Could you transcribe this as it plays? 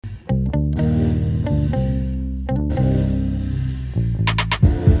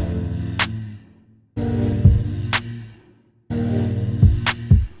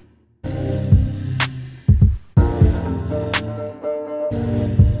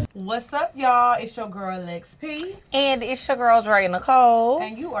What's up, y'all? It's your girl, Lex P. And it's your girl, Dre Nicole.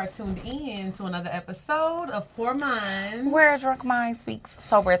 And you are tuned in to another episode of Poor Minds, where a drunk mind speaks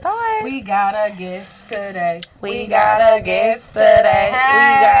sober thoughts. We got a guest today. We got a guest today.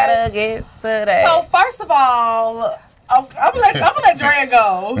 So, first of all, I'm gonna let Drea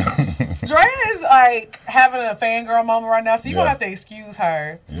go. Drea is like having a fangirl moment right now, so you're gonna have to excuse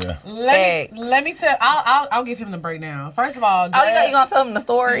her. Yeah. Let me tell. I'll give him the breakdown. First of all, Drea, you gonna tell him the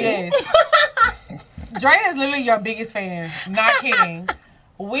story? Yes. Drea is literally your biggest fan. Not kidding.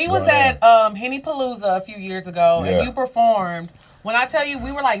 We was at Henny Palooza a few years ago, and you performed. When I tell you,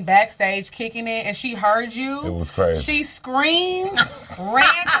 we were like backstage kicking it, and she heard you. It was crazy. She screamed, ran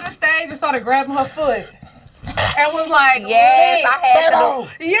to the stage, and started grabbing her foot. And was like, yes, I had to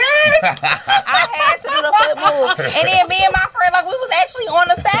do. Yes, I had to do the foot move. And then me and my friend, like, we was actually on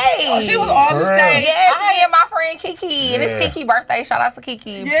the stage. Oh, she was on the stage. Yes, me and my friend Kiki. And it's Kiki's birthday. Shout out to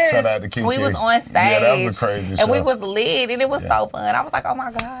Kiki. Yes. Shout out to Kiki. We was on stage. Yeah, that was a crazy show. And we was lit, and it was so fun. I was like, oh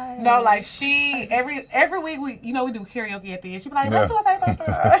my God. No, like every week we do karaoke at the end. She be like, let's do a thing.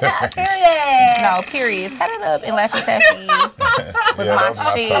 Period. No, period. Set it up and Laffy Taffy was my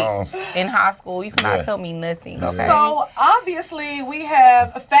shit songs. in high school. You cannot tell me nothing. Okay. So obviously we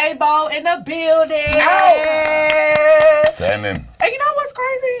have Fabo in the building. Sending. And you know what's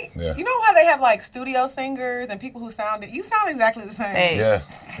crazy? Yeah. You know how they have like studio singers and people who you sound exactly the same. Hey. Yeah.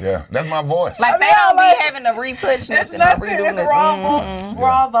 That's my voice. Like they don't be having to retouch nothing or redo It's nothing.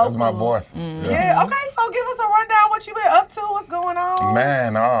 raw vocals. That's my voice. Yeah. Okay, so give us a rundown what you been up to, what's going on.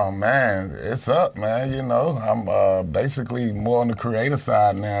 Man, it's up, man. You know, I'm basically more on the creative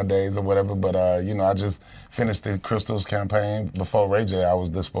side nowadays or whatever, but I just finished the Crystals campaign. Before Ray J, I was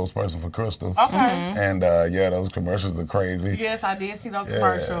the spokesperson for Crystals. Okay. And those commercials are crazy. Yes, I did see those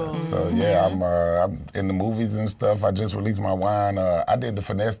commercials. So I'm in the movies and stuff. I just released my wine. I did the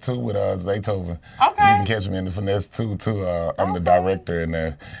Finesse 2 with Zaytoven. Okay. You can catch me in the Finesse 2 too. I'm the director in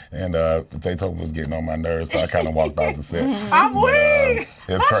there, and Zaytoven was getting on my nerves, so I kind of walked off the set. I'm weak.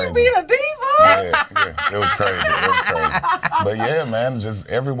 It's Not crazy. you being a diva. Yeah, it was crazy. But yeah, man, just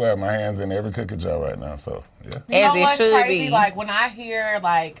everywhere. My hands in every cookie jar right now. So yeah. You know As it what's should crazy? be. Like when I hear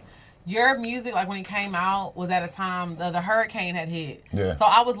like your music, like when it came out, was at a time the hurricane had hit. Yeah. So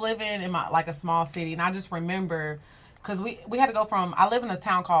I was living in a small city, and I just remember because we had to go from. I'm from a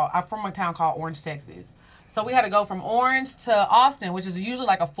town called Orange, Texas. So we had to go from Orange to Austin, which is usually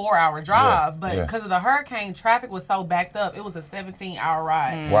like a 4-hour drive. But because of the hurricane, traffic was so backed up, it was a 17-hour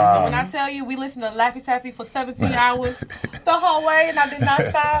ride. Wow. And when I tell you, we listened to Laffy Taffy for 17 hours the whole way, and I did not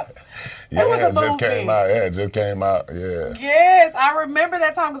stop. Yeah, it was a it just movie. came out. Yeah, it just came out. Yeah. Yes, I remember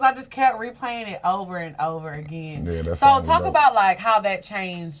that time because I just kept replaying it over and over again. Yeah, that so sounds talk dope. about like how that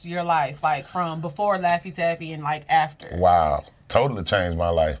changed your life, like from before Laffy Taffy and like after. Wow. Totally changed my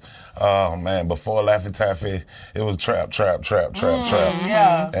life. Oh, man, before Laffy Taffy, it was trap.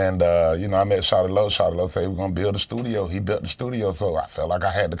 Yeah. And, I met Shawty Lowe. Shawty Lowe said he was going to build a studio. He built the studio, so I felt like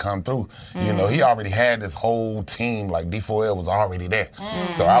I had to come through. You know, he already had this whole team, like D4L was already there.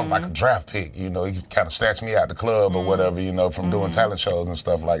 So I was like a draft pick. You know, he kind of snatched me out the club or whatever, from doing talent shows and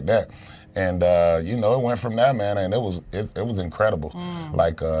stuff like that. And it went from there, man, and it was incredible.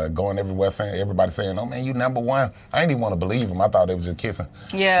 Like going everywhere, everybody saying, "Oh man, you number one." I didn't even want to believe him. I thought they was just kissing.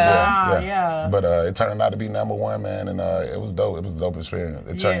 Yeah. But it turned out to be number one, man, and it was dope. It was a dope experience.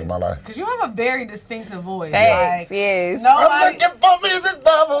 It changed my life. Because you have a very distinctive voice. Thanks, yes. I'm looking for Mrs.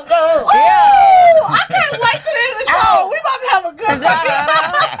 Bubblegum. I can't wait to the end of the show. We about to have a good time.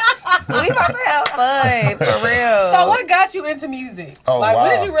 We about to have fun, for real. So what got you into music? Oh, when wow.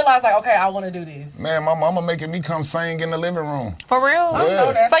 did you realize, like, okay, I want to do this? Man, my mama making me come sing in the living room. For real?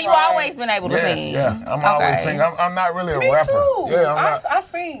 Yeah. So you always been able to sing? Yeah, I'm always singing. I'm not really a Me rapper. too. Yeah, I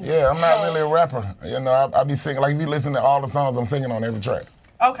sing. Yeah, I'm not really a rapper. I be singing, like if you listen to all the songs, I'm singing on every track.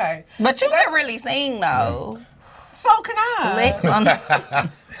 Okay. But you can really sing, though. So can I. Lex on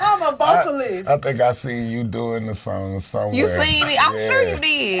I'm a vocalist. I think I seen you doing the song somewhere. You seen it? I'm sure you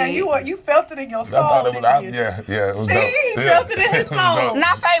did. And you felt it in your soul. I thought it was, didn't you? yeah, it was See, dope. he Yeah. felt it in his It was soul. dope.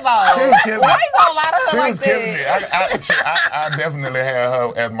 Not She Fabo. was killing Why me. you gonna lie to her She like was killing me. that? I definitely had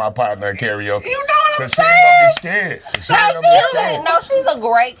her as my partner in karaoke. You know what I'm 'Cause she ain't gonna be saying? scared. She ain't gonna be scared. No, she's a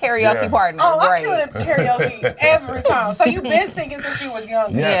great karaoke Yeah. partner. Oh, I'm great. killing karaoke every time. So you've been singing since you was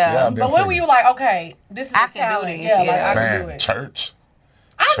younger. Yeah. I've been But when were singing. you like, okay, this is I a can do talent. this, Yeah, like yeah. I can do Man, it. church.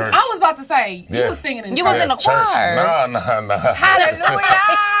 I was about to say, you Yeah. was singing in You church. was in the Church. choir. Nah. Hallelujah.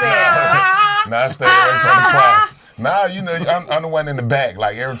 Nah, I stay away from the choir. Nah, I'm the one in the back.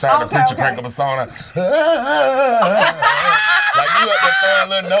 Like every time the preacher crank up a song, like you up there throwing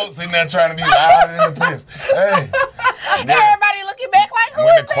little notes in there trying to be louder than the preacher. Hey. Yeah. Everybody looking back like, who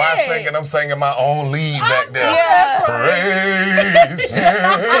When is the choir not singing. I'm singing my own lead back there. Yeah. Praise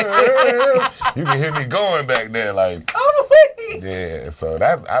Him. You can hear me going back there, like. Yeah. So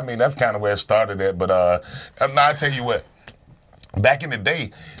that's kind of where it started at. But now I tell you what. Back in the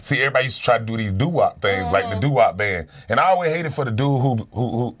day, see, everybody used to try to do these doo-wop things, like the doo-wop band, and I always hated for the dude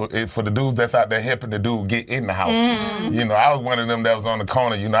who for the dudes that's out there helping the dude get in the house. You know, I was one of them that was on the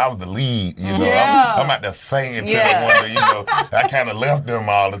corner. You know, I was the lead. You know, I'm out there singing to the wonder. You know, I kind of left them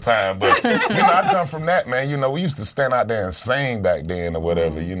all the time, but you know, I come from that, man. You know, we used to stand out there and sing back then or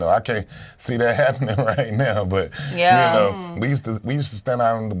whatever. You know, I can't see that happening right now, but you know, we used to stand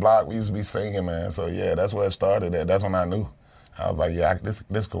out on the block. We used to be singing, man. So yeah, that's where it started at. That's when I knew. I was like, yeah,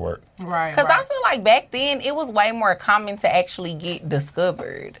 this could work. Right. Because I feel like back then, it was way more common to actually get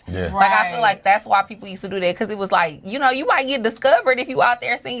discovered. Yeah. Like, I feel like that's why people used to do that. Because it was like, you know, you might get discovered if you out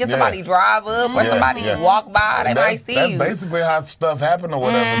there singing. Somebody drive up or somebody walk by. They might see you. That's basically how stuff happened or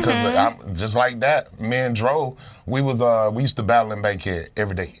whatever. Because just like that, me and Dro, we used to battle in Bankhead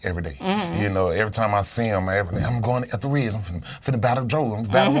every day. You know, every time I see him, I'm going at the Riz. I'm finna battle Dro.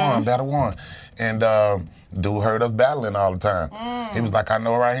 I'm battle one. And dude heard us battling all the time. He was like, I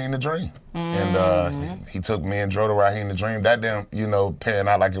know right here in the dream. And he took me and Dro to right here in the dream. That didn't, you know, pan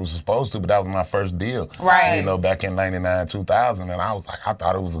out like it was supposed to, but that was my first deal. Right. You know, back in 99, 2000. And I was like, I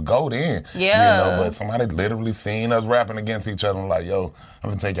thought it was a go then. Yeah. You know, but somebody literally seen us rapping against each other and like, yo, I'm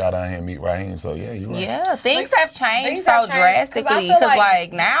going to take y'all down here and meet Raheem. So, yeah, you're right. Yeah, things have changed so drastically. Because,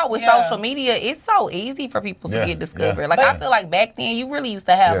 like, now with social media, it's so easy for people to get discovered. Like, I feel like back then, you really used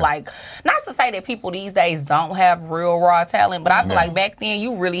to have, like, not to say that people these days don't have real raw talent, but I feel like back then,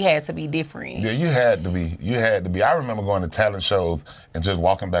 you really had to be different. Yeah, you had to be. I remember going to talent shows and just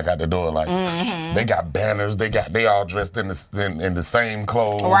walking back out the door like, they got banners, they all dressed in the same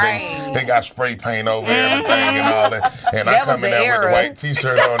clothes. Right. They got spray paint over everything and all that. And I come in there with the white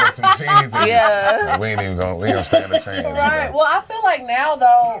t-shirt on and some jeans. And we ain't gonna stand a chance. Right. You know? Well, I feel like now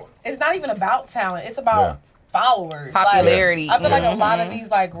though, it's not even about talent. It's about followers, popularity. Like, I feel like a lot of these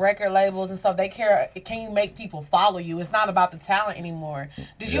like record labels and stuff, they care. Can you make people follow you? It's not about the talent anymore.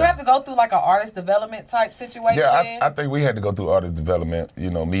 Did you have to go through like an artist development type situation? Yeah, I think we had to go through artist development, you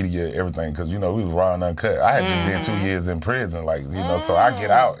know, media, everything, because you know we was raw and uncut. I had just been 2 years in prison, like you know, so I get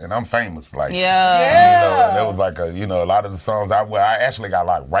out and I'm famous, like you know, and it was like a lot of the songs I actually got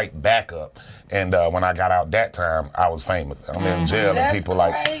like right back up. And when I got out that time, I was famous. I'm in jail, and people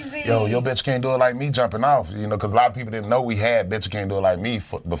crazy. Like, yo, your bitch can't do it like me jumping off. You know, because a lot of people didn't know we had Bitch Can't Do It Like Me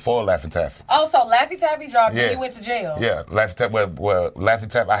before Laffy Taffy. Oh, so Laffy Taffy dropped and you went to jail? Yeah, Laffy Taffy, Laffy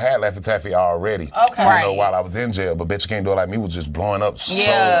Taffy, I had Laffy Taffy already. Okay. You know, while I was in jail, but Bitch Can't Do It Like Me was just blowing up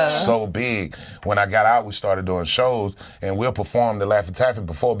so big. When I got out, we started doing shows, and we'll perform the Laffy Taffy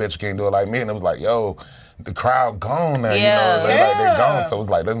before Bitch Can't Do It Like Me, and it was like, yo, the crowd gone now, you know, they're gone. So it was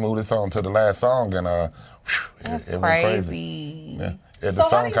like, let's move this on to the last song, and That's it went crazy. Yeah. The So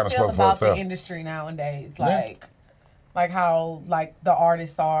song how do you feel about the industry nowadays? Like how like the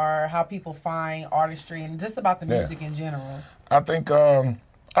artists are, how people find artistry, and just about the music in general. I think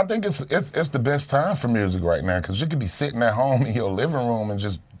it's the best time for music right now because you could be sitting at home in your living room and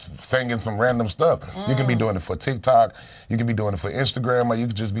just singing some random stuff. You can be doing it for TikTok, you can be doing it for Instagram, or you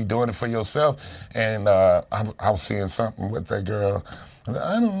could just be doing it for yourself. And I was seeing something with that girl.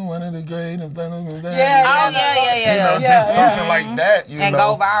 I don't want to the greatest. Yeah. You know, just something like that. You and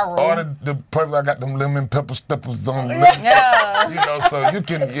know, go viral. Or the purple, I got them lemon pepper steppers on. You know, so you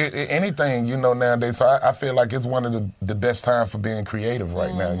can anything. You know, nowadays. So I feel like it's one of the best time for being creative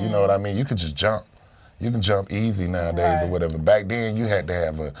right now. You know what I mean? You could just jump. You can jump easy nowadays or whatever. Back then, you had to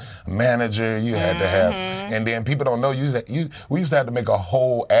have a manager. You had to have, and then people don't know we used to have to make a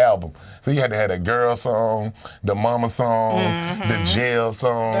whole album. So you had to have the girl song, the mama song, the jail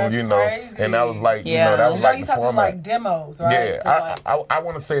song. That's you know, crazy. and that was like you know that was like the format. Like demos, right? Yeah, I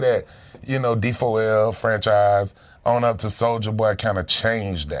want to say that you know D4L franchise on up to Soulja Boy kind of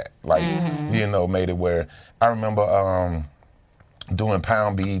changed that. Like you know, made it where I remember. Doing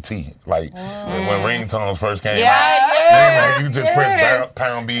Pound BET, like when ringtones first came out. You just press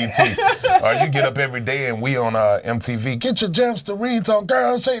Pound BET. You get up every day and we on MTV. Get your jams to ringtone,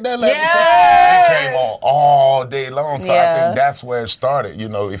 girl, shake that leg. It came on all day long, so I think that's where it started. You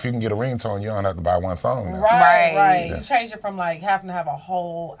know, if you can get a ringtone, you don't have to buy one song now. Right. Yeah. You change it from like having to have a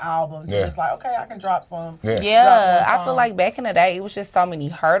whole album to just like, okay, I can drop some. I feel like back in the day, it was just so many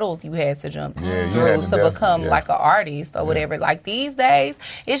hurdles you had to jump through to become like an artist or whatever. Like these these days,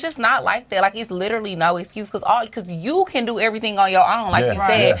 it's just not like that. Like, it's literally no excuse because you can do everything on your own. Like you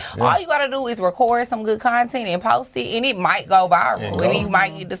said, all you got to do is record some good content and post it, and it might go viral, and you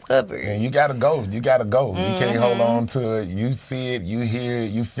might get discovered. And you got to go. You got to go. You can't hold on to it. You see it, you hear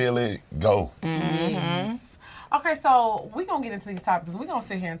it, you feel it, go. Yes. Okay, so we're going to get into these topics. We're going to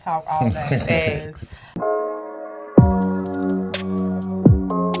sit here and talk all day.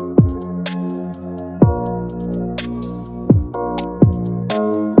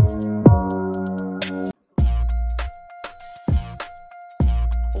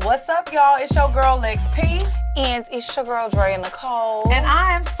 What's up, y'all? It's your girl, Lex P. And it's your girl, Dre Nicole. And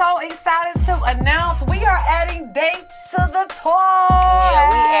I am so excited to announce we are adding dates to the tour. Yeah,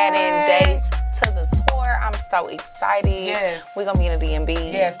 we adding dates to the tour. I'm so excited. Yes. We're going to be in the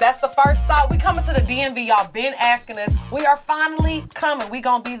DMV. Yes, that's the first stop. We coming to the DMV. Y'all been asking us. We are finally coming. We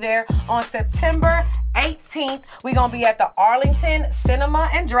going to be there on September 18th. We're going to be at the Arlington Cinema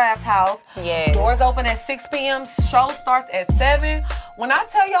and Draft House. Yes. Doors open at 6 p.m. Show starts at 7. When I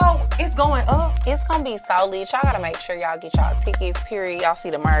tell y'all it's going up. It's going to be so lit. Y'all got to make sure y'all get y'all tickets, period. Y'all see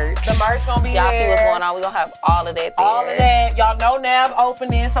the merch. The merch going to be y'all there. See what's going on. We're going to have all of that there. All of that. Y'all know NAB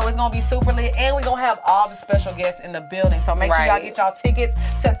opening, so it's going to be super lit. And we're going to have all the special guests in the building. So make sure y'all get y'all tickets.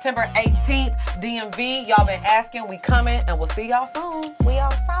 September 18th, DMV. Y'all been asking. We coming, and we'll see y'all soon. We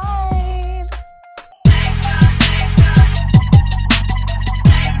outside.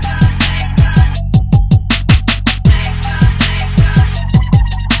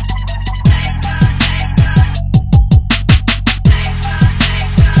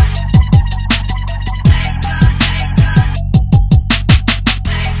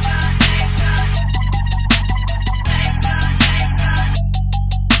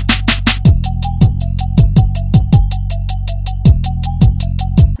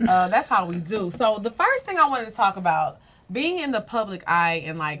 That's how we do. So the first thing I wanted to talk about, being in the public eye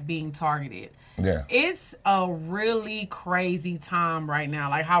and like being targeted. Yeah. It's a really crazy time right now,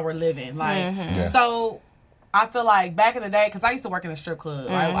 like how we're living. Like, so I feel like back in the day, because I used to work in a strip club.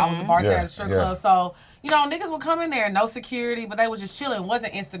 Right? I was a bartender at a strip club. So, niggas would come in there, no security, but they was just chilling. It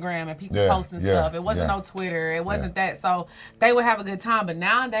wasn't Instagram and people posting stuff. It wasn't no Twitter. It wasn't that. So they would have a good time. But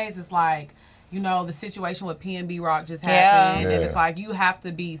nowadays it's like, the situation with PNB Rock just happened. And it's like, you have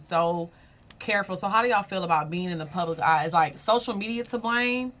to be so careful. So how do y'all feel about being in the public eye? Is like social media to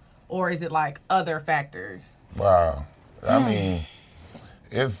blame, or is it like other factors? Wow. I mean,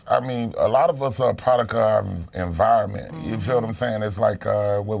 a lot of us are a product of our environment. You feel what I'm saying? It's like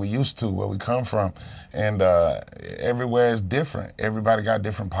where we used to, where we come from. And everywhere is different. Everybody got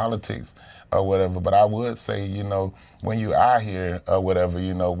different politics or whatever. But I would say, when you out here or whatever,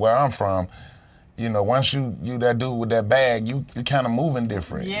 where I'm from, once you that dude with that bag, you kind of moving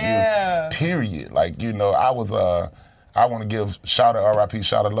different. Yeah. Period. Like, I want to give shout out RIP,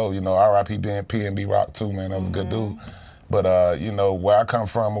 shout out low, RIP being PNB Rock too, man. That was a good dude. But, where I come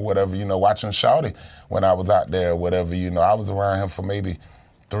from or whatever, watching Shawty when I was out there or whatever, I was around him for maybe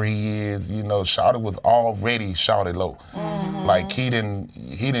 3 years. Shawty was already Shawty low. Like, he didn't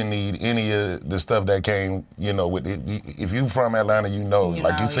need any of the stuff that came, with it. If you from Atlanta, you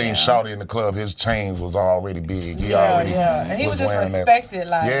seen Shawty in the club, his chains was already big. He already and he was just respected.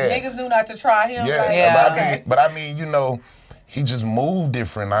 Like, niggas knew not to try him. But I mean, he just moved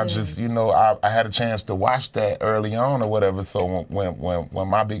different. I just, I had a chance to watch that early on or whatever. So when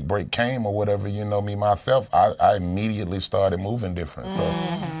my big break came or whatever, me, myself, I immediately started moving different. So,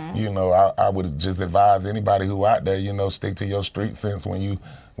 I would just advise anybody who out there, stick to your street sense when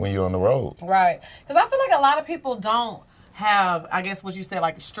you're on the road. Right. Because I feel like a lot of people don't have, I guess what you said,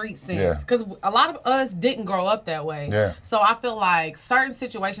 like street sense. Because a lot of us didn't grow up that way. Yeah. So I feel like certain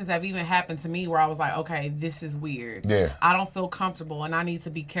situations have even happened to me where I was like, okay, this is weird. Yeah. I don't feel comfortable, and I need to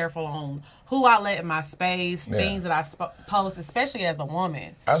be careful on who I let in my space, things that I post, especially as a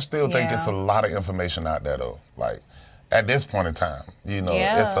woman. I still think it's a lot of information out there, though. Like, at this point in time,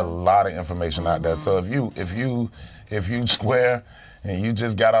 it's a lot of information out there. So if you square and you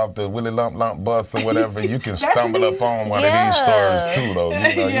just got off the Willie Lump bus or whatever, you can stumble up on one of these stories too,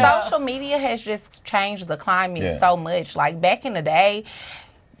 though. Social media has just changed the climate so much. Like, back in the day,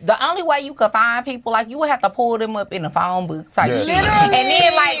 the only way you could find people, like, you would have to pull them up in the phone book type shit. And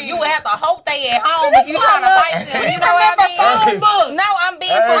then, like, you would have to hope they at home if you trying to fight them. You know what I mean? No, I'm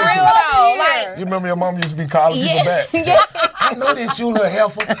being for real, though. Like, Like, you remember your mom used to be calling people back? Yeah. I know this, you little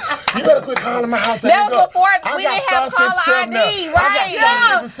heifer. You better quit calling my house. That was before we didn't have caller ID, right? I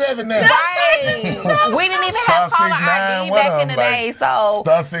got *667 now. Right. We didn't even have caller ID back in the day, so.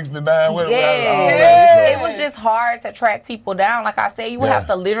 Star 69. It was just hard to track people down. Like I said, you would have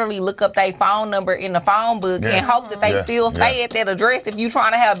to literally look up their phone number in the phone book and hope that they still stay at that address if you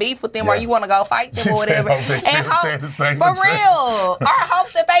trying to have beef with them or you want to go fight them or whatever. And hope, for real. Or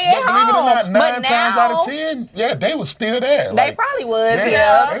hope that they at home. But 9 times out of 10, they was still there. They probably was, They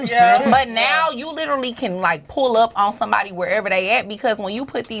was still there. But now you literally can like pull up on somebody wherever they at, because when you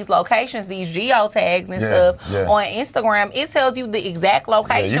put these locations, these geotags and stuff on Instagram, it tells you the exact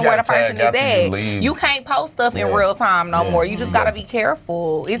location where the person is at. You can't post stuff in real time no more. You just gotta be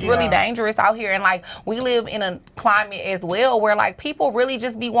careful. It's really dangerous out here, and like we live in a climate as well where like people really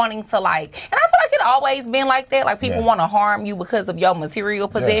just be wanting to like, and I feel like it always been like that. Like people want to harm you because of your material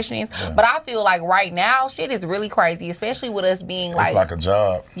possessions. But I feel like right now shit is really crazy, especially with us being like, it's like a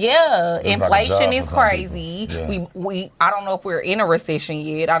job. Yeah, inflation is crazy. We I don't know if we're in a recession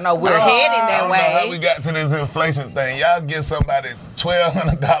yet. I know we're heading that way. I don't know how we got to this inflation thing. Y'all give somebody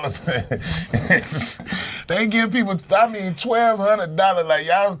 $1,200. They give people, $1,200. Like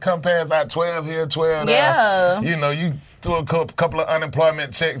y'all come past out 12 here, 12 there. Yeah. You know, you threw a couple of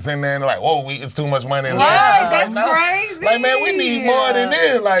unemployment checks in there and like, whoa, it's too much money. That's crazy. Like, man, we need more than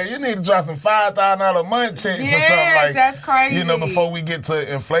this. Like, you need to drop some $5,000 a month checks or something. Like, that's crazy. You know, before we get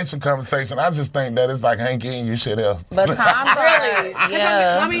to inflation conversation, I just think that it's like, I ain't getting you shit else. But times are,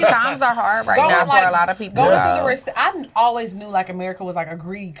 times are hard right now for a lot of people. Going through I always knew like America was like a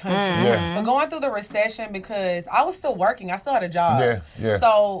greedy country. But going through the recession, because I was still working, I still had a job.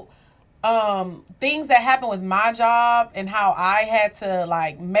 So things that happened with my job and how I had to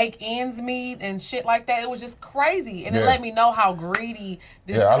like make ends meet and shit like that, it was just crazy, and it let me know how greedy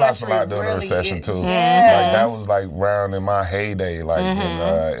this country really is. I lost a lot during the recession too. Like that was like around in my heyday, like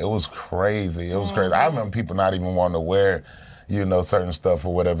and, it was crazy. It was crazy. I remember people not even wanting to wear, you know, certain stuff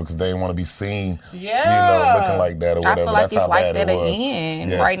or whatever because they didn't want to be seen, you know, looking like that or whatever. I feel like it's like that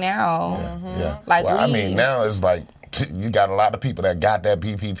again right now. Like I mean, now it's like you got a lot of people that got that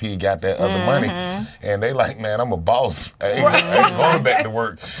PPP, got that other money, and they like, man, I'm a boss. I ain't going back to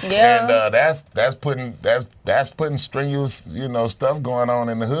work. And that's putting strenuous, you know, stuff going on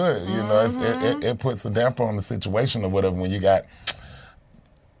in the hood. You know, it puts a damper on the situation or whatever when you got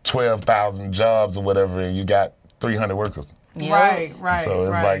 12,000 jobs or whatever, and you got 300 workers. Right. So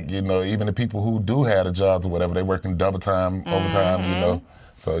it's like, you know, even the people who do have the jobs or whatever, they working double time, overtime, you know.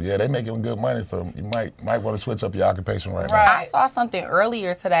 So, they making good money, so you might want to switch up your occupation right now. I saw something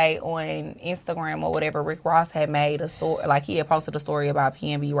earlier today on Instagram or whatever. Rick Ross had made a story, like he had posted a story about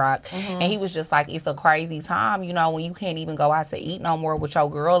PNB Rock, and he was just like, it's a crazy time, you know, when you can't even go out to eat no more with your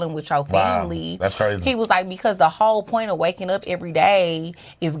girl and with your family. Wow, that's crazy. He was like, because the whole point of waking up every day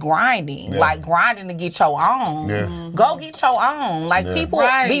is grinding, like grinding to get your own. Go get your own. Like people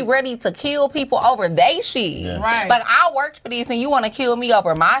be ready to kill people over they shit. Like I worked for this and you want to kill me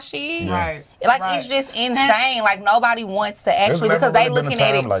over my shit, it's just insane. Like nobody wants to actually, because they looking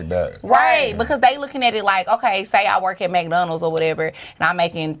at it like that, because they looking at it like, okay, say I work at McDonald's or whatever, and I'm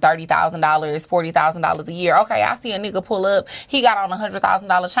making $30,000, $40,000 a year. Okay, I see a nigga pull up, he got on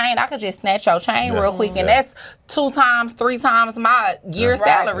 $100,000 chain. I could just snatch your chain real quick, and that's 2 times, 3 times my year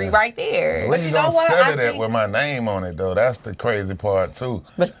salary right there. But you gonna sell it at with my name on it though? That's the crazy part too.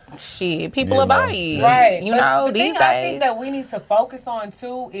 But shit, people will buy it, you know. These days, I think that we need to focus on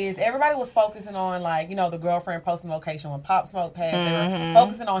too is everybody was focusing on, like, you know, the girlfriend posting the location when Pop Smoke passed. They were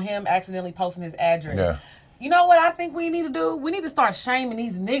focusing on him accidentally posting his address. You know what I think we need to do? We need to start shaming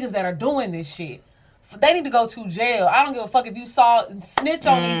these niggas that are doing this shit. They need to go to jail. I don't give a fuck if you snitch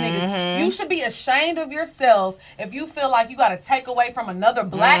on these niggas. You should be ashamed of yourself if you feel like you got to take away from another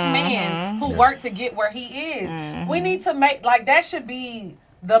black man who worked to get where he is. We need to make, like, that should be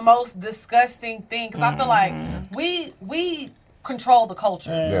the most disgusting thing, because I feel like we control the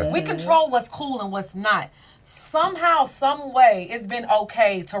culture. We control what's cool and what's not. Somehow, some way, it's been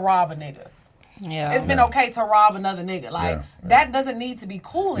okay to rob a nigga. It's been okay to rob another nigga. Like, that doesn't need to be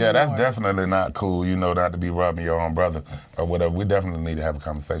cool anymore. That's definitely not cool, you know, not to be robbing your own brother or whatever. We definitely need to have a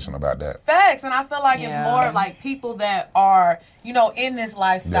conversation about that. Facts. And I feel like if more, like, people that are, you know, in this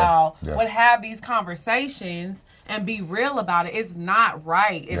lifestyle would have these conversations, and be real about it. It's not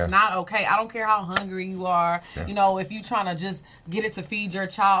right. It's not okay. I don't care how hungry you are. Yeah. You know, if you trying to just get it to feed your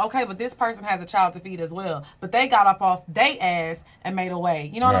child, okay, but this person has a child to feed as well. But they got up off their ass and made a way.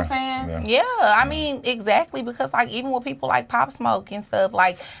 You know what I'm saying? Yeah, I mean, exactly, because like even with people like Pop Smoke and stuff,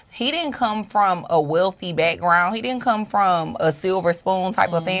 like he didn't come from a wealthy background. He didn't come from a silver spoon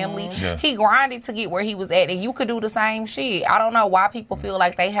type of family. Yeah. He grinded to get where he was at, and you could do the same shit. I don't know why people feel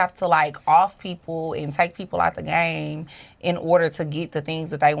like they have to like off people and take people out the game in order to get the things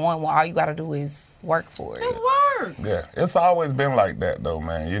that they want, when all you got to do is work for it. Just work. Yeah, it's always been like that though,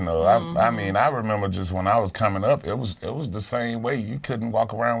 man. You know, I mean, I remember just when I was coming up, it was the same way. You couldn't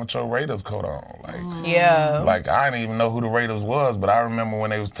walk around with your Raiders coat on, like like I didn't even know who the Raiders was, but I remember when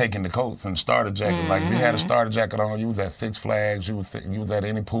they was taking the coats and starter jackets. Like if you had a starter jacket on, you was at Six Flags, you was at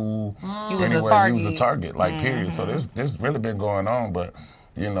any pool, you was a target. You was a target, like period. So this really been going on, but.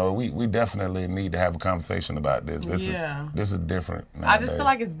 You know, we definitely need to have a conversation about this. This is different nowadays. I just feel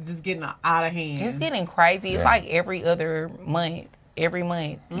like it's just getting out of hand. It's getting crazy. It's like every other month. Every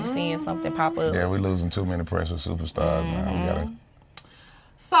month you seeing something pop up. Yeah, we're losing too many precious superstars now. We gotta.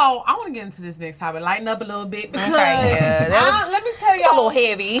 So I want to get into this next topic, lighten up a little bit because let me tell y'all a little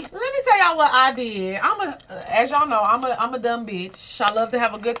heavy. Let me tell y'all what I did. As y'all know, I'm a dumb bitch. I love to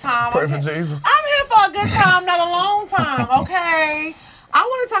have a good time. Pray for Jesus. I'm here for a good time, not a long time. Okay. I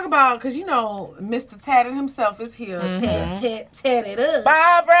want to talk about, because, you know, Mr. Tatted himself is here. Tatted up.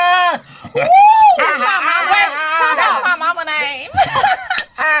 Barbara! Woo! That's my mama name.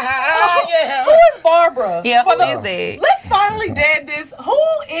 Who is Barbara? Yeah, who is that? Let's finally dead this. Who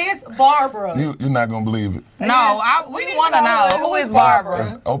is Barbara? You're not going to believe it. No, we want to know. Who is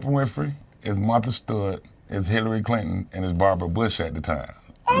Barbara? It's Oprah Winfrey, it's Martha Stewart, it's Hillary Clinton, and it's Barbara Bush at the time.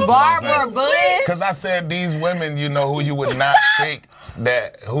 Barbara Bush? Because I said these women, you know, who you would not think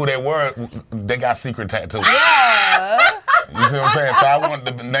that who they were, they got secret tattoos. Yeah. You see what I'm saying? So I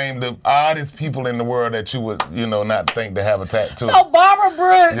wanted to name the oddest people in the world that you would, you know, not think to have a tattoo. So Barbara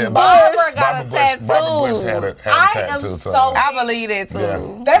Bush. Yeah, Barbara got a tattoo. Barbara Bush had a tattoo. I believe that too.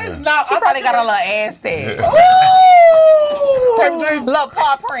 Yeah. That is not. She probably got a little ass tag. Yeah. Little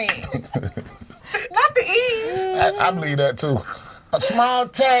paw print. Not the E. I believe that too. A small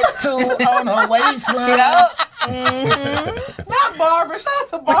tattoo on her waistline. Not Barbara. Shout out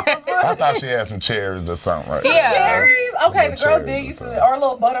to Barbara. I thought she had some cherries or something. Right? Cherries? Okay, the girl did used to, or a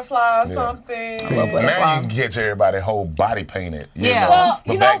little butterfly or something. See, now you can get everybody's whole body painted. You know? Well,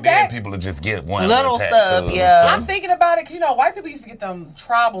 but back then, people would just get one little tattoo. stuff, I'm thinking about it because, you know, white people used to get them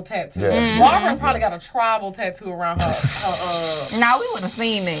tribal tattoos. Barbara probably got a tribal tattoo around her. No, we wouldn't have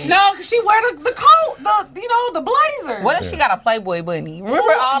seen that. No, because she wear the coat, the blazer. What if she got a Playboy bunny?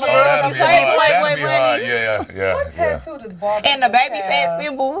 Remember all the girls used to have Playboy bunny? Yeah. What tattoo does Barbara and the baby fat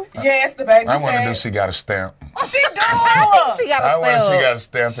symbols? Yes, the baby fat. I wonder if she got a stamp. She do. She got a I wonder if she got a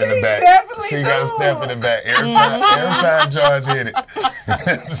stamp in the back. Definitely she got a stamp in the back every time George hit it.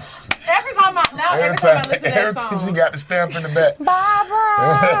 Every time I listen to that song. She got the stamp in the back. Barbara.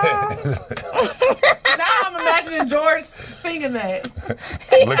 Now I'm imagining George singing that.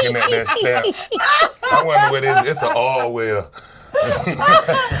 Looking at that stamp. I wonder what it is. It's an all well.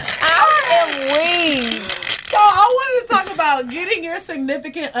 I am weak. So I wanted to talk about getting your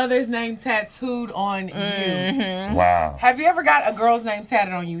significant other's name tattooed on you. Wow. Have you ever got a girl's name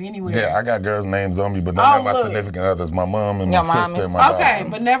tatted on you anywhere? Yeah, I got girls' names on me, but not my significant others. My mom and my sister and my daughter. Okay,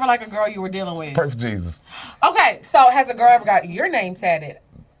 but never like a girl you were dealing with. Pray for Jesus. Okay, so has a girl ever got your name tatted?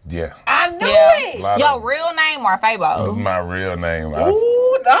 Yeah. I knew it. Your real name or Fabo? It's my real name.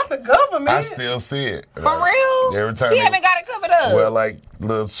 Ooh, not the government. I still see it. For real? Every time she haven't got it covered up. Well, like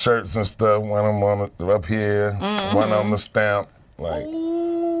little shirts and stuff. One of them up here. One on the stamp. Like,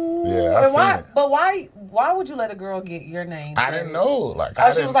 yeah, I see it. But why would you let a girl get your name? I didn't know. Like,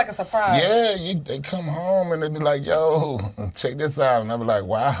 she was like a surprise. Yeah, they come home and they be like, "Yo, check this out," and I be like,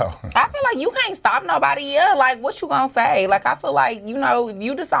 "Wow." I feel like you can't stop nobody. Yeah, like what you gonna say? Like I feel like if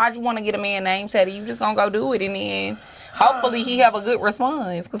you decide you want to get a man name tatted, you just gonna go do it, and then hopefully he have a good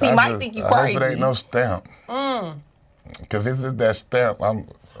response because he might think you crazy. I hope it ain't no stamp. Because if it's that stamp,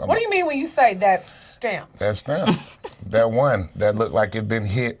 what do you mean when you say that stamp? That stamp. That one that looked like it been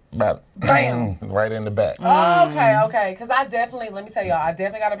hit about bam right in the back. Oh, okay. Because let me tell y'all, I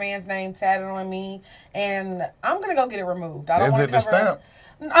definitely got a man's name tatted on me, and I'm going to go get it removed. I don't want to cover the stamp?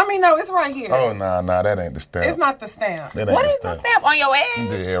 I mean, no, it's right here. Oh, no, that ain't the stamp. It's not the stamp. What is the stamp on your ass?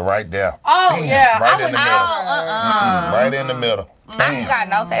 Yeah, right there. Oh, bam, yeah. Right in the middle. Right in the middle. I ain't got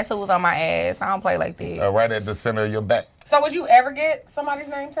no tattoos on my ass. I don't play like that. Right at the center of your back. So would you ever get somebody's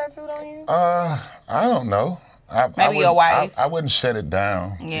name tattooed on you? I don't know. Maybe your wife. I wouldn't shut it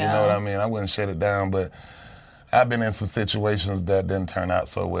down. Yeah. You know what I mean? I wouldn't shut it down, but I've been in some situations that didn't turn out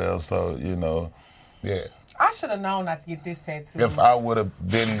so well. So, you know, yeah. I should have known not to get this tattoo. If I would have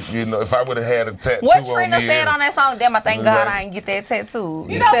been, you know, if I would have had a tattoo what on Trina me. said on that song, damn, I thank God I ain't get that tattoo.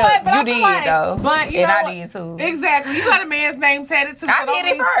 You know what? But you did, like, though. But you and know I what? did, too. Exactly. You got a man's name tatted, too. I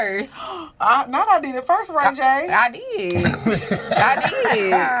did it first. Not I did it first, Ray J. I did.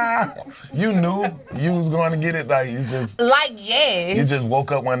 I did. You knew you was going to get it? Like, you just... Like, yes. You just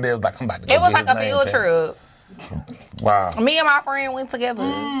woke up one day and was like, I'm about to go It was get like his a name field tatted. trip. Wow. Me and my friend went together.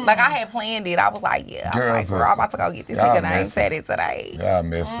 Like, I had planned it. I was like, yeah. Girls I was like, girl, I'm about to go get this nigga name tatted today. I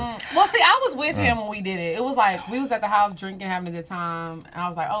miss it. Well, see, I was with him when we did it. It was like, we was at the house drinking, having a good time. And I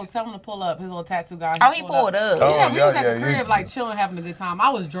was like, oh, tell him to pull up. His little tattoo guy. He pulled up. Yeah, we was at the crib, like, chilling, having a good time. I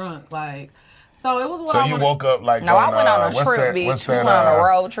was drunk, like... So it was what I you woke up like... No, I went on a trip, bitch. We went on a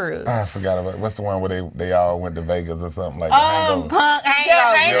road trip. I forgot about it. What's the one where they all went to Vegas or something like that? Punk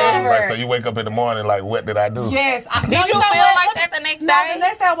Hangover. Right, so you wake up in the morning like, what did I do? Yes. Did you feel like that the next day? No, the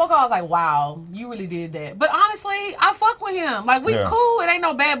next day I woke up, I was like, wow, you really did that. But honestly, I fuck with him. Like, we cool. It ain't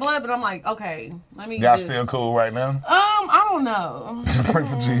no bad blood, but I'm like, okay, let me Y'all still cool right now? I don't know. Pray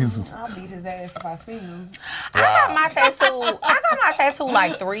for Jesus. I'll beat his ass if I see him. Wow. I got my tattoo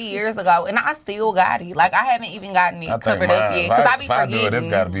like 3 years ago, and I still got it. Like, I haven't even gotten it covered up yet, because I be forgetting. If I do it, it's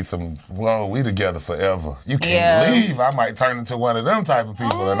got to be some, well, we together forever. You can't leave. I might turn into one of them type of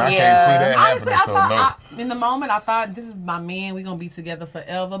people, and I can't see that honestly, happening, in the moment, I thought, this is my man. We're going to be together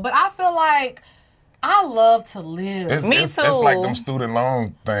forever. But I feel like I love to live. Me too. It's like them student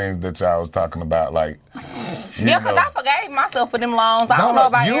loan things that y'all was talking about, like. Yeah, because I forgave myself for them loans. I don't know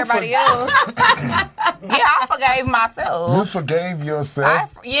about everybody else. Yeah, I forgave myself. You forgave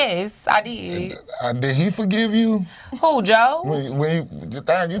yourself? Yes, I did. Did he forgive you? Who, Joe? When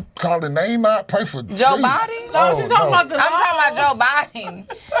you called the name out, pray for Joe Biden? No, she's talking about the I'm talking about Joe Biden.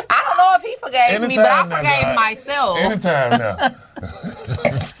 I don't know if he forgave me, but I forgave myself. Anytime now.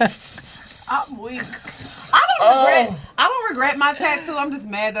 I'm weak. I don't regret my tattoo. I'm just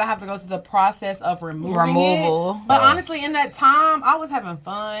mad that I have to go through the process of removal it. But honestly, in that time, I was having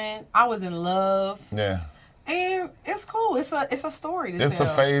fun. I was in love. Yeah. And it's cool. It's a story to tell. It's a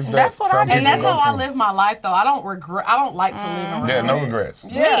phase that's what I did. And that's how I live my life, though. I don't like to live in regret. Yeah, no regrets.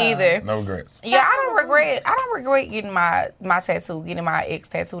 Yeah. Me either. No regrets. Yeah, I don't regret getting my tattoo, getting my ex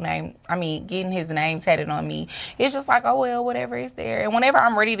tattoo name. I mean, getting his name tatted on me. It's just like, oh well, whatever is there. And whenever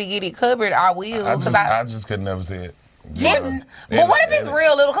I'm ready to get it covered, I will. I just could never see it. But what if it's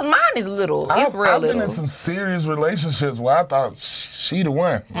real little? Because mine is little. It's real little. I've been in some serious relationships where I thought she the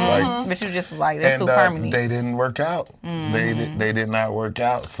one. Like, but you just like, that's too permanent. They didn't work out. They did not work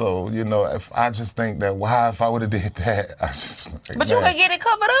out. So, you know, I just think that, if I would have did that, but you could get it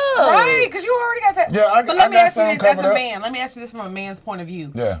covered up. Right, because you already got that. Yeah, but let me ask you this as a man. Let me ask you this from a man's point of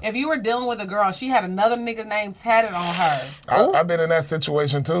view. Yeah. If you were dealing with a girl and she had another nigga's name tatted on her. I've been in that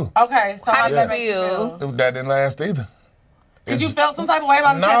situation too. Okay, so how did you feel? That didn't last either. Because you felt some type of way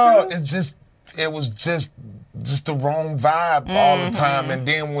about the tattoo? No, it was just the wrong vibe all the time. And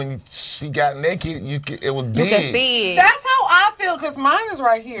then when she got naked, it was big. You can see it. That's how I feel, because mine is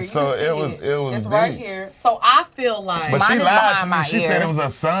right here. So it was it's big. right here. So I feel like... But she lied to me. She said it was her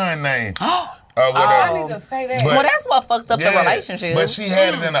son name. I need to say that. Well, that's what fucked up the relationship. But she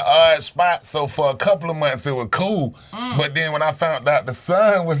had it in an odd spot, so for a couple of months it was cool. But then when I found out the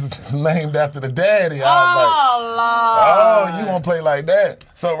son was named after the daddy, I was like, you won't play like that.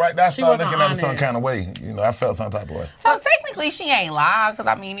 So I started looking at it some kind of way. You know, I felt some type of way. So technically she ain't lied, because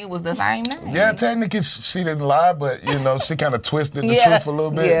I mean it was the same name. Yeah, technically she didn't lie, but you know, she kind of twisted the truth a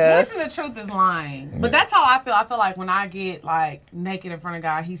little bit. Yeah. Twisting the truth is lying. But that's how I feel. I feel like when I get like naked in front of a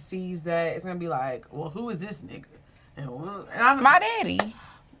guy, he sees that, it's gonna be like, well, who is this nigga? And my daddy.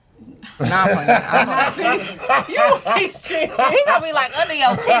 I'm playing. You ain't shit. He gonna be like, under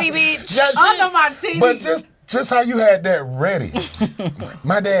your titty, bitch. Under my titty. But just how you had that ready.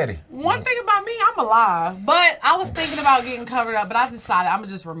 My daddy. One thing about me, I'm alive. But I was thinking about getting covered up, but I decided I'm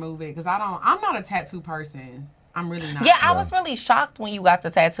gonna just remove it, because I'm not a tattoo person. I'm really not. Yeah, I was really shocked when you got the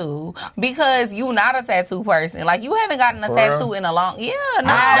tattoo, because you not a tattoo person. Like, you haven't gotten a tattoo in a long... Yeah, no.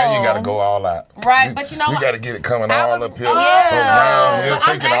 Now you got to go all out. Right, but you know... You got to get it coming all up here. Yeah. Around here,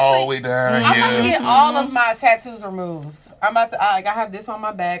 take it all the way down here. I'm going to get all of my tattoos removed. I'm about to. I have this on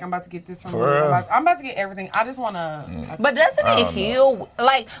my back. I'm about to get this from. I'm about to get everything. I just want to. But doesn't it heal?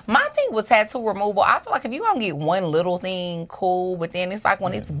 Like my thing with tattoo removal, I feel like if you gonna get one little thing, cool. But then it's like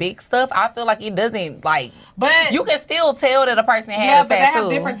when it's big stuff, I feel like it doesn't like. But you can still tell that a person had a tattoo. But they have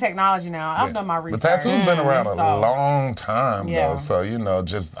different technology now. I've done my research. The tattoo's been around a long time though. So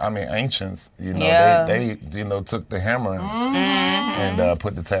ancients. They took the hammer and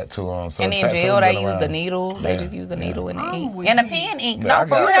put the tattoo on. So and in jail they use the needle. They just use the needle and the ink and the pen ink. No,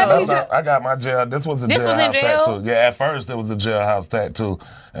 for real. I got my jail. This was a jailhouse tattoo. Yeah, at first it was a jailhouse tattoo,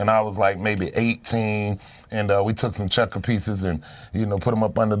 and I was like maybe 18. And we took some checker pieces and, put them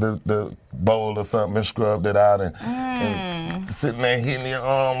up under the bowl or something and scrubbed it out and sitting there hitting your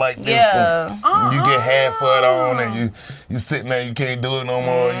arm like this. Yeah. And you get half of it on and you sitting there, you can't do it no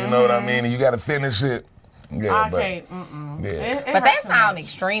more, you know what I mean? And you got to finish it. Yeah, but that sounds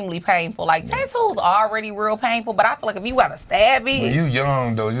extremely painful. Like tattoos are already real painful, but I feel like if you gotta stab it, when you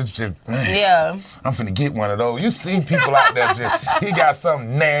young though, you just I'm finna get one of those. You see people out there just he got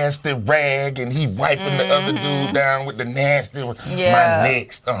some nasty rag and he wiping the other dude down with the nasty. My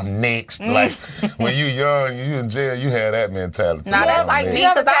next, I'm next. Like when you young, you in jail, you had that mentality. Nah, that's like me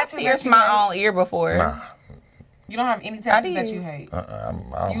because I pierced my own ear before. Nah. You don't have any tattoos that you hate?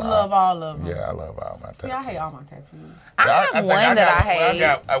 You love all of them? Yeah, I love all my tattoos. See, I hate all my tattoos. I have one that I hate.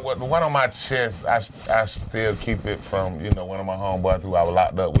 I got one on my chest. I still keep it from, one of my homeboys who I was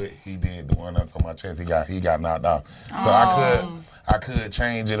locked up with. He did the one that's on my chest. He got knocked out. So I could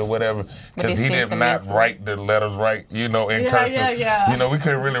change it or whatever because he did not write the letters right, in cursive. Yeah. We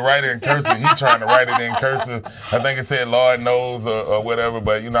couldn't really write it in cursive. He trying to write it in cursive. I think it said Lord knows or whatever,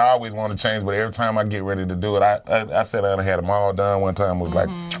 but, I always want to change. But every time I get ready to do it, I said I had them all done one time. Was like,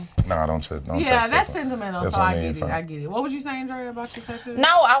 no, don't touch that's sentimental, so I get it. What was you saying, Dre, about your tattoo?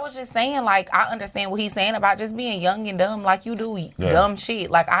 No, I was just saying, like, I understand what he's saying about just being young and dumb, like you do dumb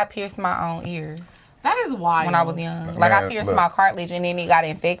shit. Like, I pierced my own ear. That is wild. When I was young. Like, I pierced my cartilage, and then it got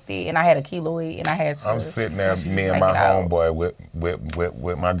infected, and I had a keloid, and I had to... I'm sitting there, me and my homeboy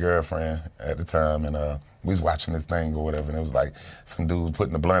with my girlfriend at the time, and we was watching this thing or whatever, and it was like some dudes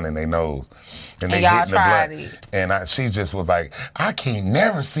putting the blunt in their nose. And they y'all tried it. And she just was like, I can't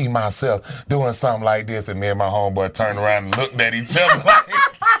never see myself doing something like this. And me and my homeboy turned around and looked at each other like...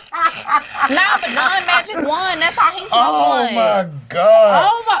 Nah, but non-magic one. That's how he smoked one. Oh, my God.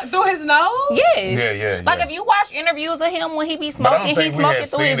 Oh, my... Through his nose? Yes. Yeah. Like, if you watch interviews of him when he be smoking, he smoking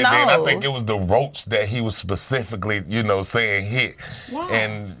through his nose. I think it was the roach that he was specifically, saying hit. Wow.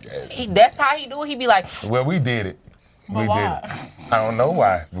 And that's how he do it. He be like... Well, we did it. But why? Did it. I don't know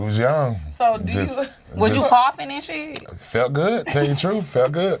why. We was young. So, was you coughing and shit? Felt good, tell you the truth.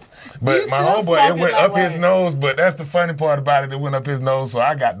 Felt good. But my homeboy, it went up his nose, but that's the funny part about it. It went up his nose, so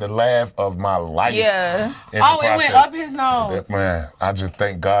I got the laugh of my life. Yeah. It went up his nose. Man, I just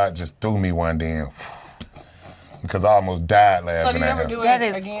thank God just threw me one day. Because I almost died laughing at him. So do you ever do it That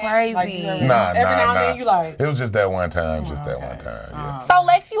is again? crazy. Like, every now and then you like... It was just that one time, that one time, yeah. So,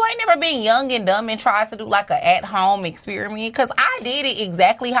 Lex, you ain't never been young and dumb and tried to do like a at-home experiment? Because I did it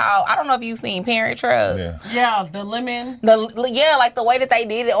exactly how... I don't know if you've seen Parent Trap. Yeah, the lemon. Like the way that they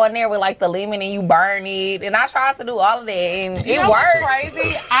did it on there with like the lemon and you burn it. And I tried to do all of that and it worked.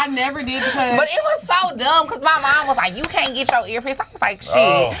 Crazy. I never did because... But it was so dumb because my mom was like, you can't get your earpiece. I was like,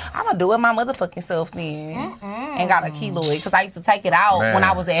 shit, I'm going to do it my motherfucking self then. And got a keloid because I used to take it out when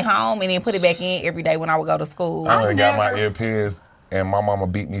I was at home and then put it back in every day when I would go to school. I got my earpiece and my mama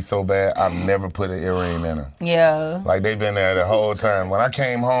beat me so bad I never put an earring in her. Yeah. Like they been there the whole time. When I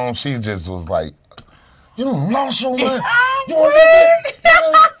came home, she just was like, "You done lost your mind. You want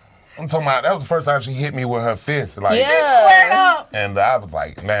that?" I'm talking about that was the first time she hit me with her fist. Like, squared up. And I was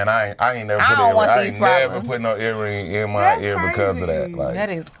like, man, I ain't never put no earring in my ear because of that. Like, that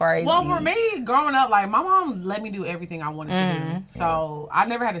is crazy. Well, for me, growing up, like my mom let me do everything I wanted to do. So I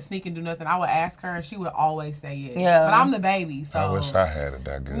never had to sneak and do nothing. I would ask her and she would always say yes. Yeah. But I'm the baby, so I wish I had it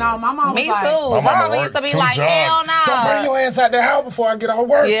that good. No, my mom was me like, too. My mom used to be like, hell no. Don't bring your ass out the house before I get all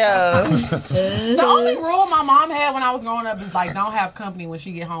work. Yeah. The only rule my mom had when I was growing up is like don't have company when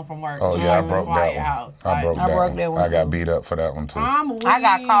she get home from work. Oh yeah, I broke that one. House. I broke that one. I got beat up for that one too. I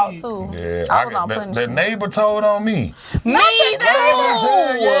got caught too. Yeah, the neighbor told on me. Me too.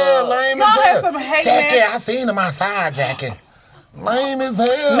 Yeah, lame as hell. Had some hate. Jackie, I seen him outside, Jackie. Lame as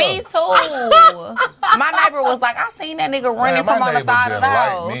hell. Me too. My neighbor was like, I seen that nigga running from on the side of the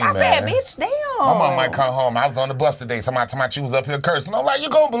house. I said, bitch, damn. My mom might come home. I was on the bus today. Somebody told me she was up here cursing. I'm like, you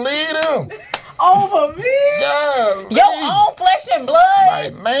gonna believe him? Over me? Yeah. Your own flesh and blood?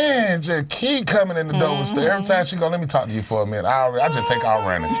 Like, man, just keep coming in the door. Every time she go, let me talk to you for a minute. I just take out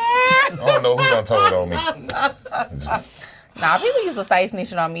running. I don't know who done told on me. Nah, people used to say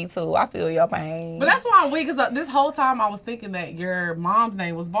snitching on me too. I feel your pain. But that's why I'm weak, because this whole time I was thinking that your mom's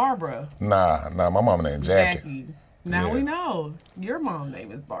name was Barbara. Nah, my mama named Jackie. Now we know. Your mom's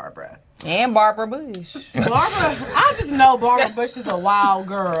name is Barbara. And Barbara Bush. Barbara, I just know Barbara Bush is a wild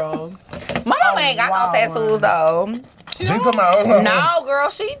girl. My mama ain't got no tattoos though. She talking about no, girl.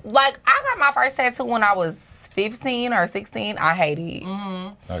 She I got my first tattoo when I was 15 or 16. I hate it.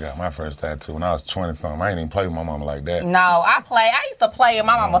 I got my first tattoo when I was 20-something. I ain't even play with my mama like that. No, I used to play in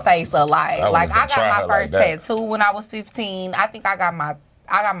my mama's face a lot. I got my first tattoo when I was 15. I think I got my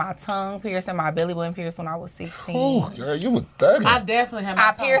tongue pierced and my belly button pierced when I was 16. Oh, girl, you was thugging. I definitely had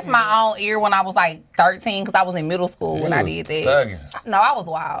my tongue pierced my own ear when I was like 13 because I was in middle school when I did that. Thugging. No, I was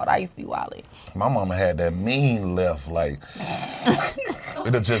wild. I used to be wild. My mama had that mean left, like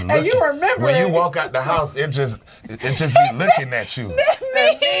it'll just look. And you remember when you walk out the house, it just be looking at you.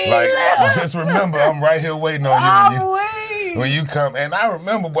 Like just remember, I'm right here waiting on you. When you come, and I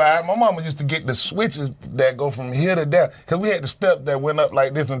remember, boy, my mama used to get the switches that go from here to there, because we had the step that went up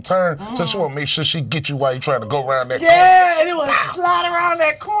like this and turn, so she want to make sure she get you while you trying to go around that corner. Yeah, and it was slide around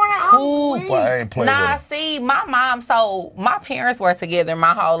that corner. Ooh, boy, I ain't playing with her. See, my mom, so my parents were together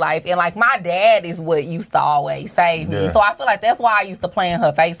my whole life, and like my dad is what used to always save me. So I feel like that's why I used to play in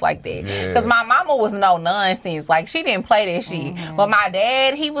her face like that. Because my mama was no nonsense. Like, she didn't play that shit. But my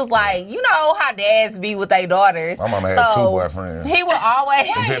dad, he was like, you know how dads be with their daughters. My mama had two boyfriends. He would always...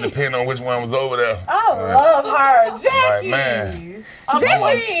 It just depend on which one was over there. I love her. Jackie. Like, man.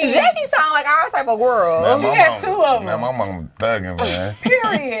 Jackie sound like our type of girl. Man, she had two of them. Man, my mama thugging, man.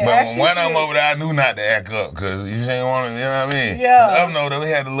 Period. But when one of them over there, I knew not to act up, because you ain't want to, you know what I mean? Yeah. I know that we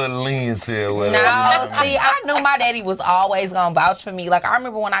had a little leniency with No, see, I knew my daddy was always going to vouch for me. Like, I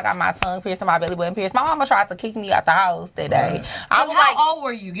remember when I got my tongue pierced and my belly button pierced, my mama tried to kick me out the house that day. How old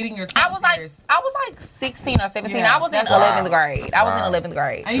were you getting your tongue pierced? I was like 16 or 17. Yeah, I was in 11th grade. I was in 11th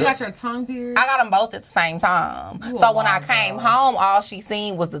grade. And you got your tongue pierced? I got them both at the same time. So when I came home, all she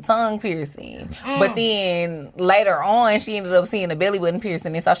seen was the tongue piercing. But then later on, she ended up seeing the belly button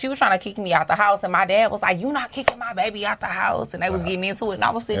piercing. And so she was trying to kick me out the house. And my dad was like, "You not kicking my baby out the house." And they was getting into it. And I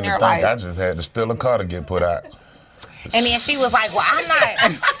was sitting there like... I just had to steal a car to get put out. And then she was like, "Well, I'm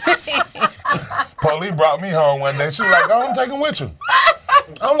not." Police brought me home one day. She was like, "Go and take him with you."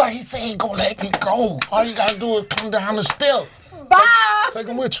 I'm like, he said he ain't gonna let me go. All you gotta do is come down the step. Bye. Take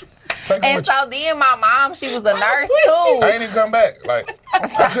him with you. And so then my mom, she was a nurse too. I ain't even come back. Like,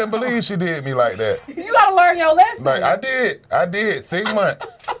 I couldn't believe she did me like that. You gotta learn your lesson. Like, I did. 6 months.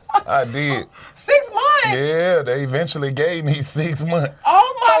 I did. 6 months? Yeah, they eventually gave me 6 months.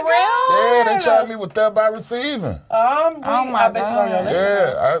 Oh my God. Yeah, they charged me with theft by receiving. I bet you learned your lesson.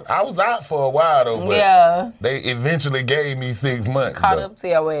 Yeah, I was out for a while though, but they eventually gave me 6 months. Caught up to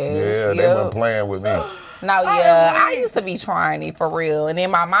your ass. Yeah, they weren't playing with me. No, yeah, I used to be trying it for real. And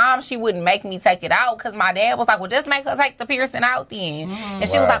then my mom, she wouldn't make me take it out because my dad was like, "Well, just make her take the piercing out then." And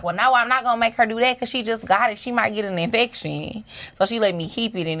she was like, "Well, no, I'm not going to make her do that because she just got it. She might get an infection." So she let me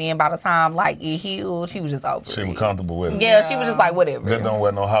keep it. And then by the time, like, it healed, she was just over She was comfortable with it. Yeah, she was just like, whatever. Just don't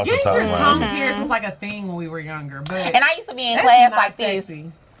wear no house Getting top your line. tongue pierced was like a thing when we were younger. But and I used to be in class like sexy.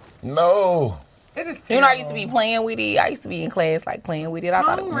 this. No. It is terrible. You know, I used to be playing with it. I used to be in class, like, playing with it. I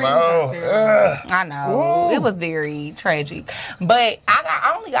thought it was... I know. It was very tragic. But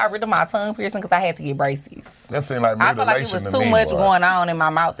I only got rid of my tongue piercing because I had to get braces. That seemed like mutilation. I feel like it was too much going on in my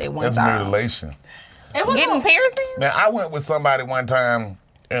mouth at one time. That's mutilation. Getting piercing? Man, I went with somebody one time,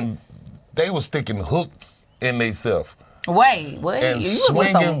 and they were sticking hooks in themselves. Wait, what? And you was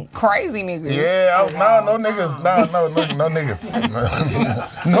with some crazy niggas. Yeah, no niggas. No niggas. No niggas.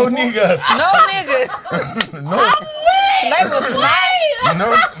 No niggas. No. They was not. No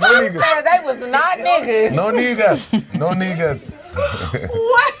niggas. They was not niggas. No niggas. No niggas.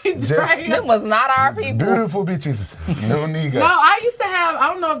 What? Them was not our people. Beautiful bitches. No niggas. No, I used to have, I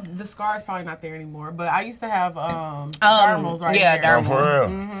don't know if the scar's probably not there anymore, but I used to have dermals right there. Dermal. For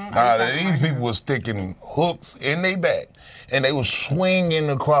real. These people were sticking hooks in their back. And they were swinging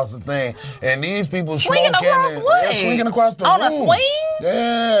across the thing. And these people swinging across what? Yeah, swinging across the room. On a swing?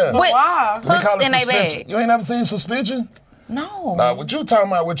 Yeah. With hooks in their back. You ain't never seen suspension? No. Nah, what you talking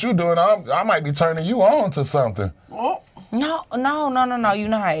about, what you doing, I might be turning you on to something. No, you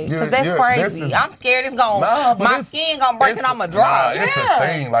not. Because that's crazy. I'm scared it's going, my skin going to break and I'm going to drop. It's a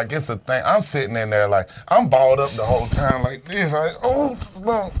thing. Like, it's a thing. I'm sitting in there like, I'm balled up the whole time like this. Like,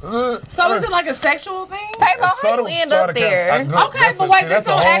 So is it like a sexual thing? Paper, how you end up there? Okay, but wait, that's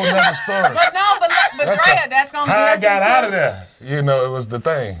a whole nother story. but Drea, that's going to how I got out of there. You know, it was the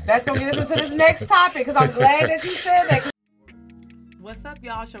thing. That's going to get us into this next topic because I'm glad that you said that. What's up,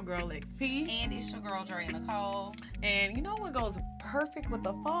 y'all? It's your girl XP. And it's your girl Dre Nicole. And you know what goes perfect with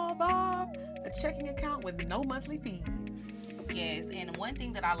the fall vibe? A checking account with no monthly fees. Yes, and one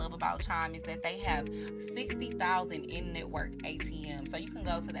thing that I love about Chime is that they have 60,000 in-network ATMs. So you can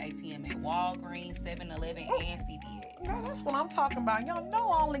go to the ATM at Walgreens, 7-Eleven, and CVS. Girl, that's what I'm talking about. Y'all know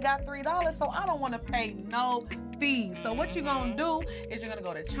I only got $3, so I don't want to pay no fees. So what you're going to do is you're going to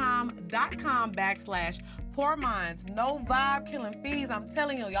go to chime.com/Poor Minds. No vibe killing fees. I'm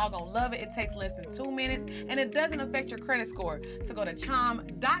telling you, y'all going to love it. It takes less than 2 minutes, and it doesn't affect your credit score. So go to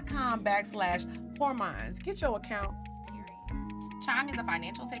chime.com/Poor Minds. Get your account. Chime is a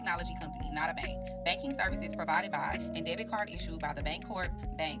financial technology company, not a bank. Banking services provided by and debit card issued by the Bancorp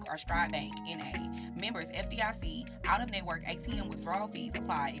Bank or Stride Bank, N.A. Members FDIC. Out-of-network ATM withdrawal fees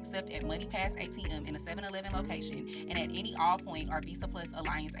apply except at MoneyPass ATM in a 7-Eleven location and at any Allpoint or Visa Plus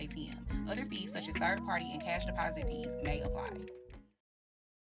Alliance ATM. Other fees such as third-party and cash deposit fees may apply.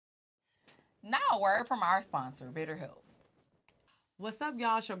 Now a word from our sponsor, BetterHelp. What's up,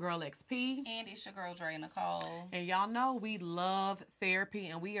 y'all? It's your girl XP. And it's your girl Dre Nicole. And y'all know we love therapy,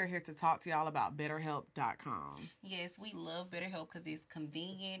 and we are here to talk to y'all about BetterHelp.com. Yes, we love BetterHelp because it's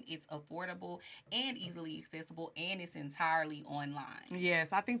convenient, it's affordable, and easily accessible, and it's entirely online. Yes,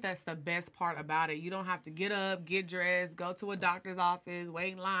 I think that's the best part about it. You don't have to get up, get dressed, go to a doctor's office,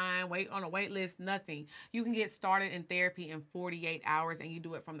 wait in line, wait on a wait list, nothing. You can get started in therapy in 48 hours, and you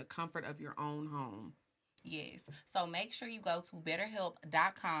do it from the comfort of your own home. Yes. So make sure you go to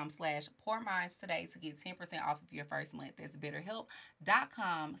betterhelp.com/poorminds today to get 10% off of your first month. That's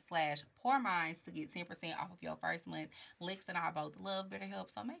betterhelp.com/poorminds to get 10% off of your first month. Lex and I both love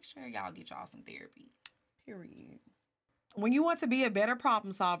BetterHelp, so make sure y'all get y'all some therapy. Period. When you want to be a better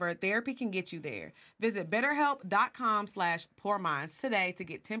problem solver, therapy can get you there. Visit betterhelp.com/poorminds today to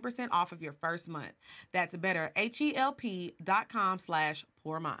get 10% off of your first month. That's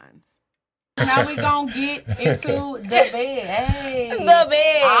betterhelp.com/poorminds. Now we gonna get into the bed. Hey. The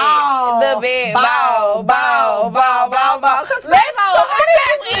bed. Oh. The bed. Bow. Cause let's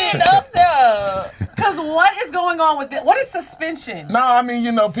end up there. Cause what is going on with it? What is suspension? No, I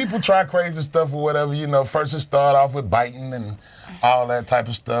mean, people try crazy stuff or whatever. First it start off with biting and all that type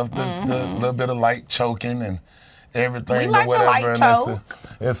of stuff. The little bit of light choking and everything. We like whatever. a light choke.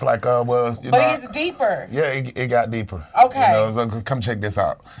 It's like, but it gets deeper. Yeah, it got deeper. Okay. So come check this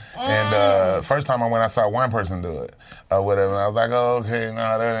out. And first time I went, I saw one person do it or whatever. And I was like, oh, okay,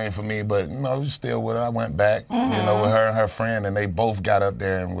 no, that ain't for me. But, still with her. I went back, with her and her friend, and they both got up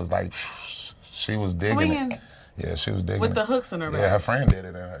there and was like, she was digging swinging. it. Yeah, she was digging with it. the hooks in her back. Yeah, her friend did it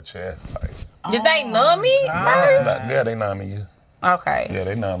in her chest. Like, did they numb me first? Yeah, they numbing you. Okay. Yeah,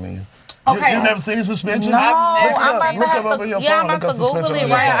 they numbing you. Okay. You never seen suspension? No, I'm about to Google it right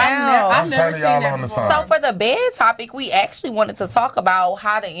now. I've never seen that before. So for the bed topic, we actually wanted to talk about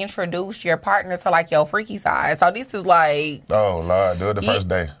how to introduce your partner to like your freaky side. So this is like, oh Lord, do it the first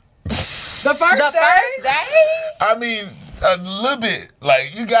day. The first day? I mean, a little bit.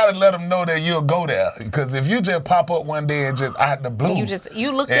 Like, you got to let them know that you'll go there. Because if you just pop up one day and just out the blue.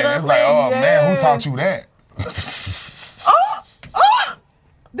 You looked it up. It's like, oh, man, who taught you that?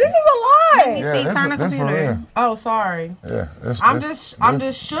 This is a lie. Let me see. Turn the computer. Oh, sorry. Yeah. I'm just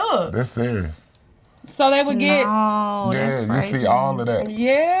shook. That's serious. So they would get. No, yeah, that's you see all of that.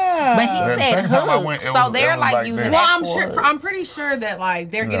 Yeah. But he said hooks, so they're like using. Well, I'm pretty sure that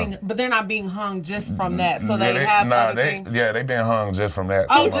like they're getting, but they're not being hung just from that. So they have other things. Yeah, they been hung just from that.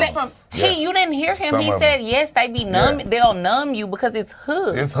 Oh, just from. You didn't hear him. He said yes, they be numb. Yeah. They'll numb you because it's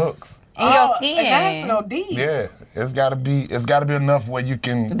hooks. It's hooks. In your skin. And that has to go deep. Yeah, it's gotta be enough where you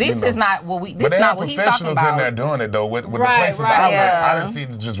can. This is not what we. This is not what he's talking about. But they have professionals in there doing it though. With the places I didn't see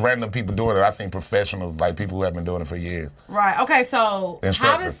just random people doing it. I seen professionals, like people who have been doing it for years. Right. Okay. So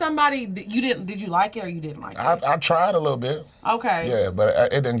how did somebody? Did you like it or you didn't like it? I tried a little bit. Okay. Yeah,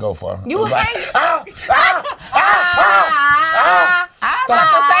 but it didn't go far. You was like, hanging. I was about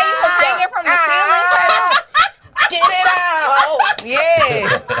to say you was hanging from the ceiling. Get it out.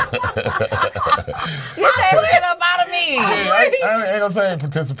 Yeah. Get that shit up out of me. Yeah, I ain't gonna say I didn't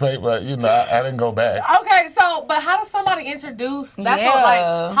participate, but I didn't go back. Okay, so but how does somebody introduce? That's what, like,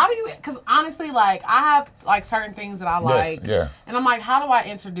 how do you? Because honestly, like I have like certain things that I like, and I'm like, how do I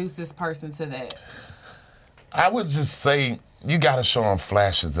introduce this person to that? I would just say you got to show him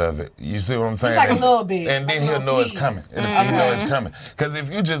flashes of it. You see what I'm saying? Just like a little bit. And then he'll know it's coming. He'll know it's coming. Because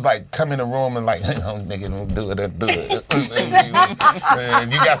if you just like come in the room and like, nigga, don't do it.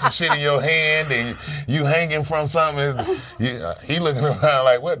 And you got some shit in your hand and you hanging from something. He looking around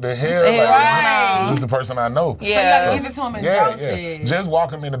like, what the hell? Like, this is the person I know. Yeah. So you gotta give it to him in doses. Yeah. Just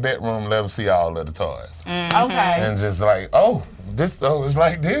walk him in the bedroom and let him see all of the toys. Okay. And just like, oh, this though is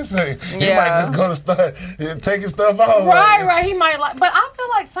like this. He might just go to start taking stuff off. Right. He might like, but I feel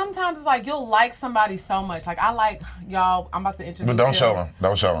like sometimes it's like you'll like somebody so much. Like I like y'all. I'm about to introduce. But don't show him.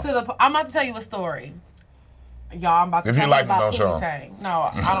 Don't show him. I'm about to tell you a story. Y'all, I'm about to if talk you like about me, don't Pootie show him. No,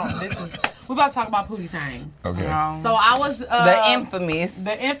 I don't. We're about to talk about Pootie Tang. Okay. So I was the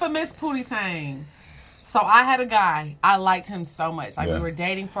infamous Pootie Tang. So I had a guy. I liked him so much. Like we were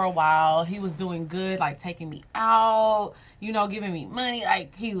dating for a while. He was doing good, like taking me out, giving me money.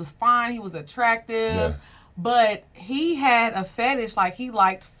 Like he was fine. He was attractive. Yeah. But he had a fetish, like he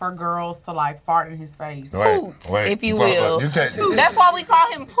liked for girls to like fart in his face. Poots, if you will. That's why we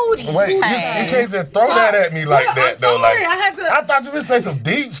call him Pootie. Wait, you can't just throw that at me like that though. Sorry, like I thought you would say some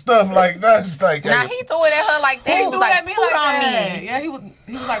deep stuff like that. Just like nah, he threw it at her like that. He was like, "Put on me." Yeah, he was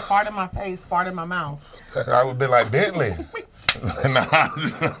like fart in my face, fart in my mouth. I would be like Bentley.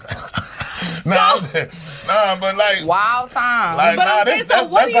 But like wild time. Like,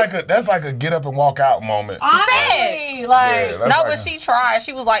 that's like a get up and walk out moment. Honestly, but she tried.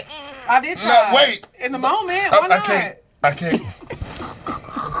 She was like, I did try. No, wait. In the moment, why not? I can't.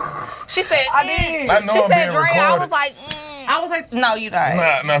 She said, I did. I know she I'm said, being Dre, recorded. I was like, no, you don't.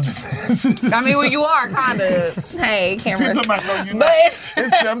 Nah, just. I mean, well, you are kind of. Hey, camera.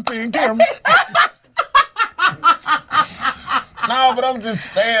 It's 17 camera. No, but I'm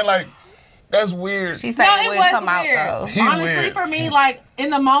just saying, like, that's weird. She said it wouldn't come out, though. Honestly, weird. For me, like,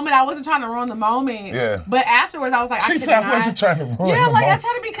 in the moment, I wasn't trying to ruin the moment. Yeah. But afterwards, I was like, I wasn't trying to ruin the moment. I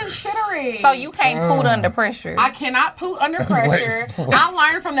try to be considerate. So you can't poot under pressure. I cannot poot under pressure. I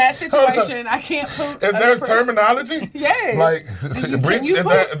leared from that situation. I can't poot under pressure. Is there terminology? Yes. Like, you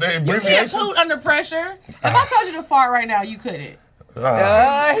can't poot under pressure. If I told you to fart right now, you couldn't. He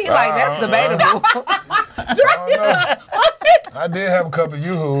like, that's debatable. I did have a couple of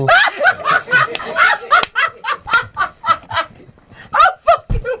yoo-hoos. I'm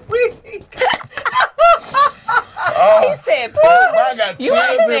fucking weak. He said, bro, I got tears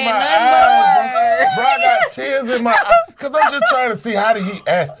in my eyes. Bro, I got tears in my eyes. Because I'm just trying to see, how did he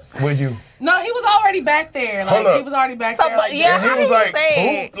ask, will you? No, he was already back there. Like, he was already back there. Like, yeah, he was like,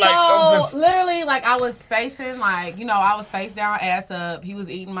 so literally, like, I was facing, like, I was face down, ass up. He was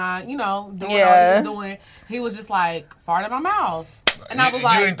eating my, doing what he was doing. He was just like, fart in my mouth. And I was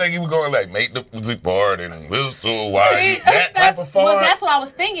like, you didn't think he was going to like make the music part and whistle while that type of fart? Well, that's what I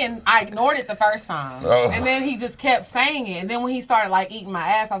was thinking. I ignored it the first time. And then he just kept saying it. And then when he started like eating my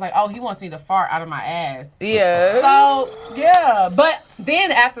ass, I was like, oh, he wants me to fart out of my ass. Yeah. So, yeah. But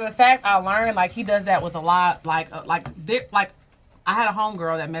then after the fact, I learned like he does that with a lot, like I had a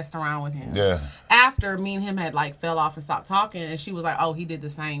homegirl that messed around with him. Yeah. After me and him had like fell off and stopped talking, and she was like, oh, he did the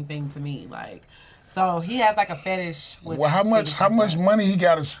same thing to me. Like, so he has like a fetish with. Well, how much money he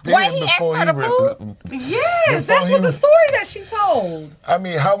got to spend before he? Yes, that's what the story that she told. I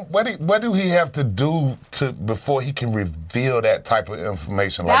mean, what do he have to do before he can reveal that type of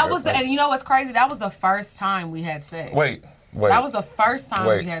information? And you know what's crazy? That was the first time we had sex. Wait. That was the first time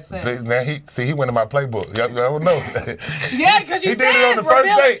we had sex. Now he went in my playbook. I don't know. Yeah, because you said did it on the first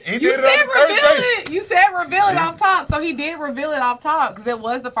date. You said reveal it off top, so he did reveal it off top because it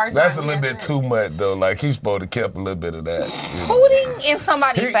was the first time. That's a little bit too much though. Like he's supposed to kept a little bit of that. Pooting in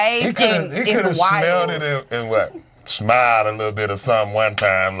somebody's face he could have smelled it and what? Smiled a little bit or something one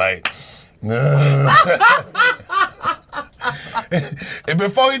time, like. And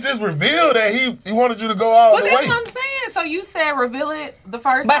before he just revealed that he wanted you to go all the way. But that's what I'm saying. So you said reveal it the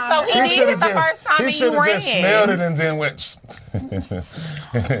first time. But so he did it the first time and you ran. He should have just smelled it and then went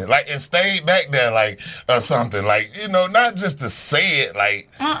like and stayed back there like or something. Like, not just to say it like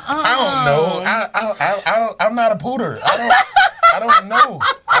I don't know. I'm not a pooter. I don't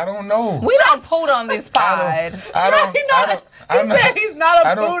know. We don't poot on this pod. He said he's not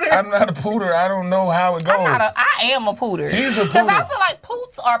a pooter. I'm not a pooter. I don't know how it goes. I am a pooter. He's a pooter. Because I feel like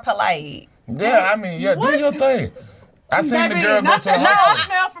poots are polite. Yeah, I mean, do your thing. I seen the girl go to a hospital. No,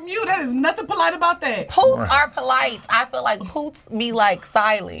 smell from you. That is nothing polite about that. Poots are polite. I feel like poots be like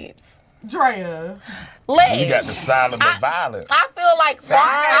silence. Drea. You got the silent but violent. I feel like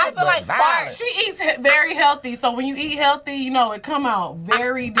fart. She eats very healthy, so when you eat healthy, it come out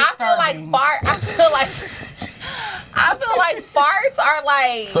very disturbing. I feel like farts are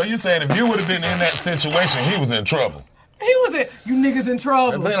like. So you saying if you would have been in that situation, he was in trouble? He was you niggas in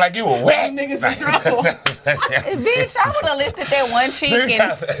trouble. It like you were wet. You niggas in trouble. Bitch, I would have lifted that one cheek and.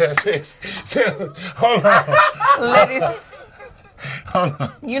 Hold on. Let it.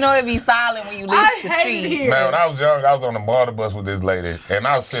 You know it be silent when you least to cheat. Man, when I was young, I was on the MARTA bus with this lady, and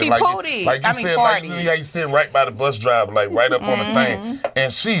I was sitting like you sitting right by the bus driver, like right up on the thing,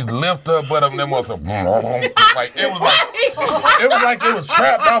 and she lifted her butt up and them was like it was like it was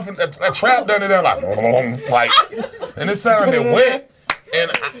trapped off and trapped under there like, and it sounded wet. And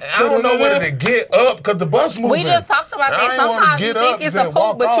I don't know whether to get up because the bus moving. We just talked about that. Sometimes you think it's a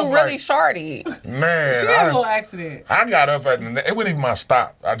poop, but you really shorty. Man, she had a little accident. I got up it wasn't even my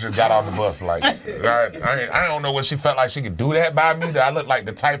stop. I just got off the bus like I don't know what she felt like she could do that by me. That I look like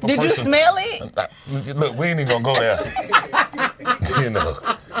the type of person. Did you smell it? Look, we ain't even gonna go there. You know.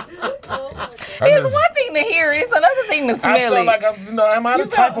 It's one thing to hear it, it's another thing to smell it. I feel like am I the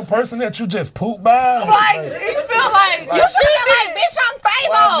type of person that you just poop by? Like you feel like you should have been like, bitch, I'm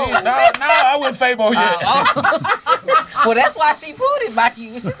Fabo. No, I wasn't Fabo yet. Well, that's why she pooted by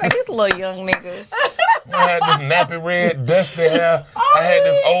you. She's like, this little young nigga. I had this nappy red, dusty hair.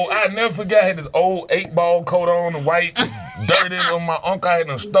 I never forget, I had this old 8-ball coat on, the white, dirty on my uncle. I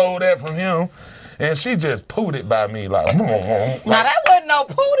had stole that from him. And she just pooted by me like. Now that wasn't no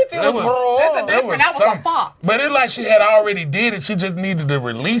poot if it was wrong. That was a fuck. But it's like she had already did it. She just needed to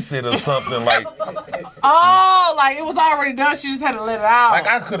release it or something like. Oh, like it was already done. She just had to let it out. Like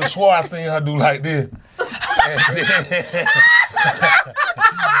I could have swore I seen her do like this.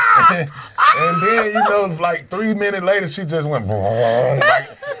 And then, like 3 minutes later, she just went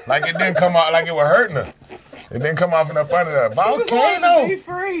like it didn't come out like it was hurting her. It didn't come off in the front of her. But she just wanted to be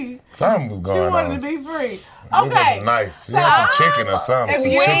free. Something was going on. She wanted to be free. Okay. It was nice. She had some chicken or something. Some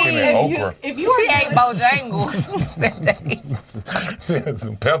chicken and okra. She ate Bojangles that day. She had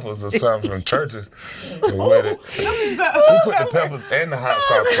some peppers or something from churches with it. She put the peppers and the hot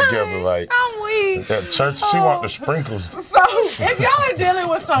sauce together. Like, I'm weak. That church, she want the sprinkles. So, if y'all are dealing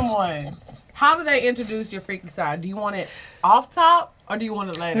with someone, how do they introduce your freaky side? Do you want it off top? Or do you want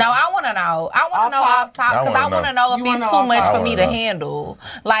it later? No, I want to know. I want to know off top because I want to know if it's too much for me to handle.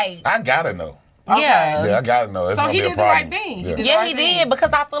 Like I gotta know. Okay. Yeah, I gotta know. It's so gonna he be a did the problem. right thing. Yeah, he did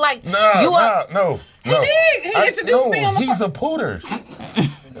because I feel like no. He did. He introduced me on the he's a pooter.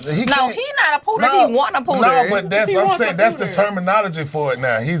 He's not a pooter. He want a pooter. No, but I'm saying that's the terminology for it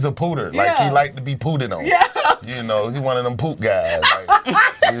now. He's a pooter. Like he like to be pooted on. Yeah. You know, he's one of them poop guys. Like,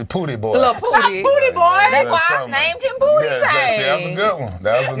 he's a pooty boy. Little pooty. Pooty boy. That's why I named him Pooty Tang. That was a good one.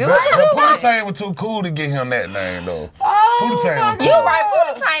 But Pooty Tang was too cool to get him that name though. Pooty Tang was cool. You right,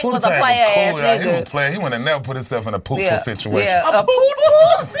 Pooty Tang was a player ass nigga. He was a player. He would have never put himself in a poopful situation. Yeah, a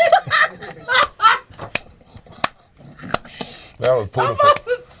poopful. That was beautiful.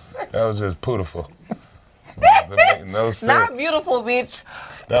 That was just beautiful. No sense. Not beautiful, bitch.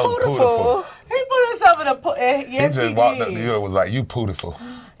 That was beautiful. He put himself in a yes, he just walked up to you and was like, "You beautiful."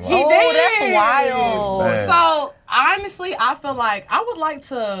 He did. That's wild. Man. So honestly, I feel like I would like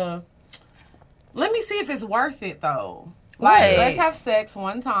to. Let me see if it's worth it though. Like, let's have sex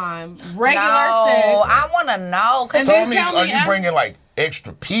one time, regular sex. I want to know. So are you bringing like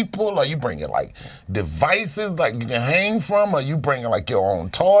extra people? Are you bringing like devices like you can hang from? Are you bringing like your own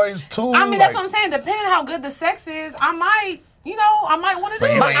toys too? I mean, that's what I'm saying. Depending on how good the sex is, I might want to do it.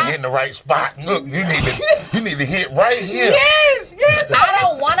 But you ain't hitting the right spot. Look, you need to hit right here. Yes. I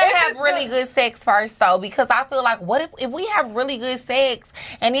don't want to have really good sex first though, because I feel like what if we have really good sex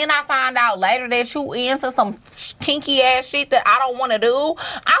and then I find out later that you into some kinky ass shit that I don't want to do,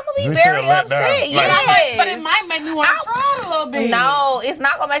 I'm gonna be very upset. Yes. But it might make me want to try it a little bit. No, it's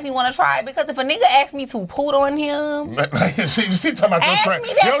not gonna make me want to try it because if a nigga asks me to poot on him, you see talking about your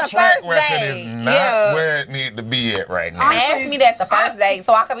track record is not where it need to be at right now. Ask me that the first date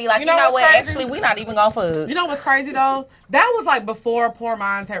so I could be like, you know what? Actually, we not even gonna fuck. You know what's crazy though? That was like before Poor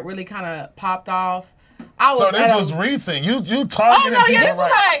Minds had really kind of popped off. So this was recent. You targeted people. This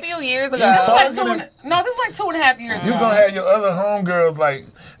was like a few years ago. This was like 2.5 years ago. You gonna have your other homegirls like,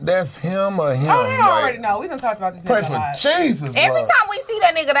 that's him or him. Oh, they already know. We done talked about this pray nigga for a lot. Jesus. Every time we see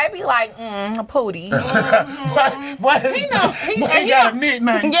that nigga, they be like, Pooty. He got a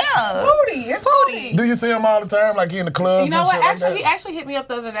nickname. Yeah. Pooty. It's Pooty. Do you see him all the time, like in the clubs? You know what? Actually, he actually hit me up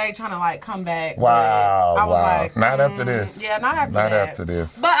the other day trying to like come back. Wow. I was like, not after this. Yeah, not after that. Not after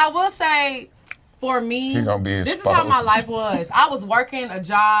this. But I will say, for me, this is how my life was. I was working a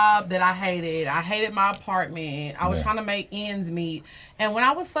job that I hated. I hated my apartment. I was trying to make ends meet. And when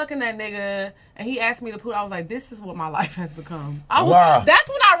I was fucking that nigga and he asked me to poop, I was like, this is what my life has become. That's when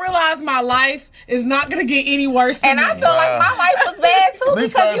I realized my life is not going to get any worse than I feel like my life was bad too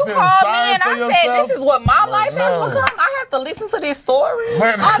because you called me and I said, this is what my life has become. I have to listen to this story.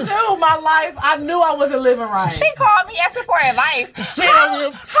 I knew my life. I knew I wasn't living right. She called me asking for advice. How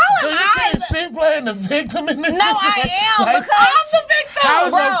am I? She playing the victim in this situation? I am because I'm the victim. How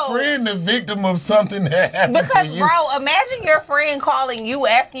is your friend the victim of something that happened to you? Because, bro, imagine your friend calling you,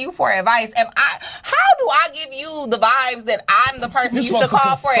 asking you for advice. How do I give you the vibes that I'm the person you should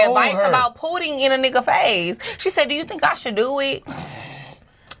call for advice about putting in a nigga face? She said, do you think I should do it?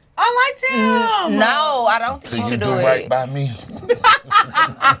 I liked him. No, I don't think you should do it. Right by me.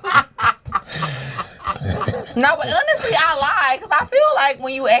 No, but honestly, I lie because I feel like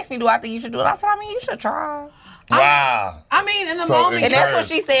when you ask me, do I think you should do it? I said, you should try. Wow. I mean, in the moment. And that's what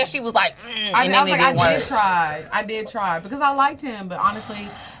she said. She was like, I did try because I liked him. But honestly,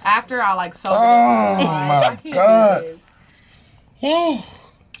 after I sobered up. Oh, my God.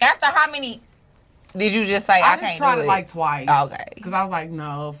 After how many did you just say, I can't do it? I tried it like twice. Okay. Because I was like,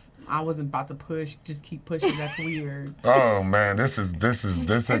 no, I wasn't about to push. Just keep pushing. That's weird. Oh, man. This is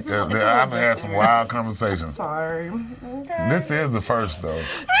I've had some wild conversations. Sorry. Okay. This is the first, though.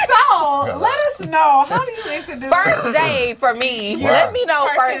 So, let us know. How do you introduce first day for me? Wow. Let me know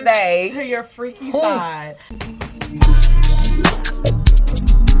first day. To your freaky side.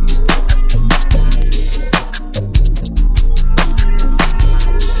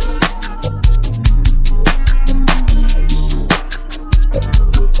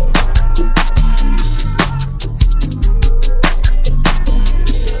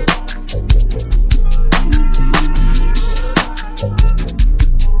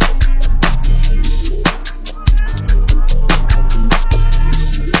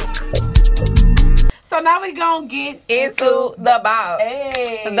 Now we gonna get into the bow.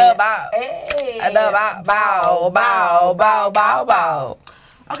 Hey. The bow. Hey. The bow.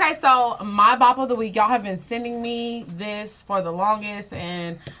 Okay, so my bop of the week, y'all have been sending me this for the longest,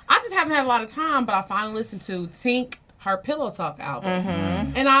 and I just haven't had a lot of time, but I finally listened to Tink, her Pillow Talk album.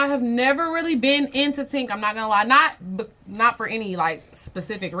 Mm-hmm. And I have never really been into Tink, I'm not gonna lie. Not for any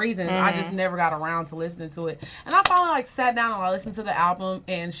specific reasons. Mm-hmm. I just never got around to listening to it. And I finally sat down and I listened to the album,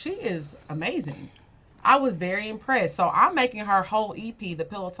 and she is amazing. I was very impressed. So I'm making her whole EP, the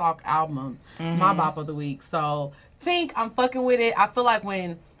Pillow Talk album, my bop of the week. So Tink, I'm fucking with it. I feel like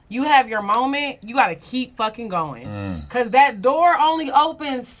when you have your moment, you got to keep fucking going. Because that door only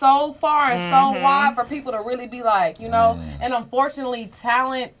opens so far and so wide for people to really be and unfortunately,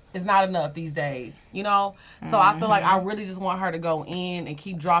 talent is not enough these days, So I feel like I really just want her to go in and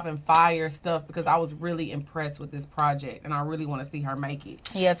keep dropping fire stuff because I was really impressed with this project and I really want to see her make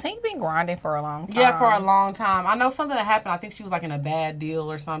it. Yeah, Tink been grinding for a long time. Yeah, for a long time. I know something that happened. I think she was in a bad deal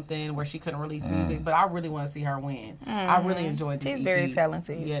or something where she couldn't release music, but I really want to see her win. I really enjoyed this. She's very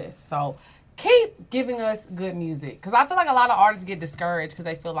talented. Yes, so keep giving us good music because I feel like a lot of artists get discouraged because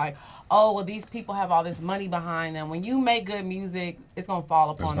they feel like, oh, well, these people have all this money behind them. When you make good music, it's going to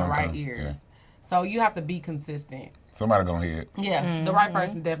fall upon the right ears. Yeah. So you have to be consistent. Somebody going to hear it. Yeah, the right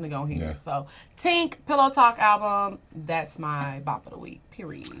person definitely going to hear it. So Tink, Pillow Talk album, that's my bop of the week,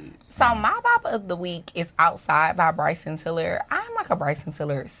 period. So my bop of the week is Outside by Bryson Tiller. I'm a Bryson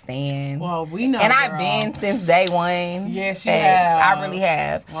Tiller stan. Well, we know, and I've been since day one. Yes, you have. I really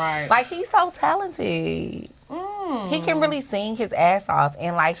have. Right. He's so talented. He can really sing his ass off,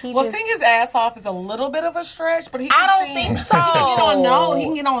 and sing his ass off is a little bit of a stretch, but he can I don't sing. think so. He can get on note. He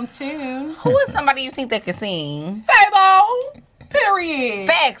can get on tune. Who is somebody you think that can sing? Fabo. Period.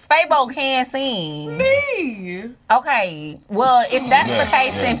 Facts. Fabo can sing. Me. Okay. Well, if that's the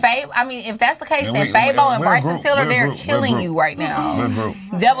case, then Fabo and Bryson Tiller, they're killing you right now.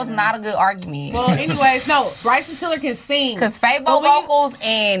 That was not a good argument. Well, anyways, no. Bryson Tiller can sing. Because Fabo vocals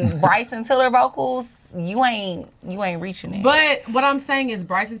and Bryson Tiller vocals, you ain't reaching it. But what I'm saying is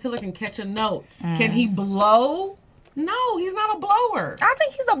Bryson Tiller can catch a note. Can he blow? No, he's not a blower. I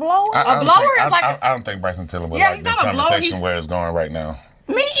think he's a blower. I don't think Bryson Tiller would like this conversation where it's going right now.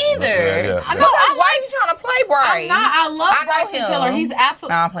 Me either. Yeah. I know. Why are you trying to play Bryson? I love Bryson Tiller. He's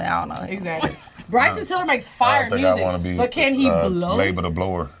absolutely. No, I'm playing. I don't know. Exactly. Bryson Tiller makes fire music. I want to be. But can he blow? Labeled a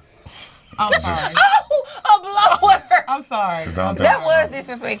blower. I'm sorry. A blower. I'm sorry. That was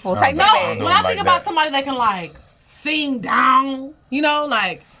disrespectful. Take that back. When I think about somebody that can sing down,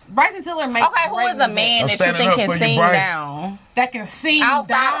 Bryson Tiller makes. Okay, who is a man that you think can sing down? That can sing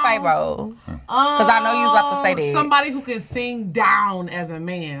outside of Fabo? Because I know you was about to say that. Somebody who can sing down as a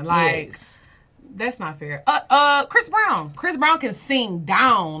man, That's not fair. Chris Brown. Chris Brown can sing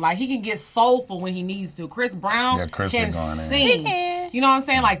down. He can get soulful when he needs to. Chris Brown can sing. He can. You know what I'm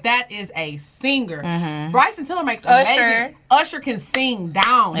saying? Like, that is a singer. Bryson Tiller makes amazing. Usher can sing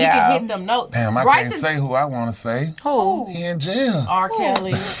down. He can hit them notes. Damn, I can't say who I want to say. Who? He in jail. R.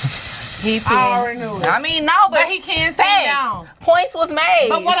 Kelly. I already knew it. I mean, no, but he can't sing down. Points was made.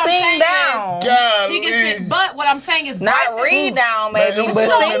 But what I'm sing saying down. Is, he can sing, but what I'm saying is not read down, maybe, but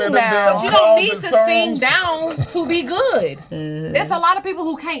sing down. But you don't need to sing down to be good. There's a lot of people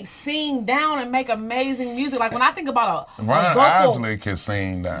who can't sing down and make amazing music. Like when I think about a Ron vocal, Isley can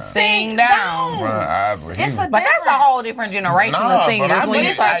sing down. Sing down. Ron Isley. But that's a whole different generation of singers when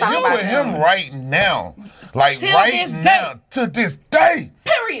you start talking about him right now. Like right now, to this day.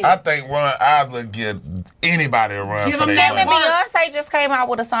 Period. I think Ron Isley give anybody a run for their money. Beyonce just came out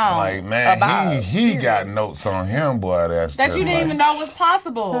with a song. Like, man, he got notes on him, boy. That you didn't even know was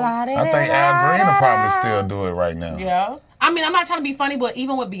possible. I think Al Green will probably still do it right now. Yeah. I mean, I'm not trying to be funny, but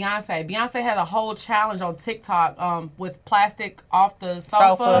even with Beyonce had a whole challenge on TikTok with plastic off the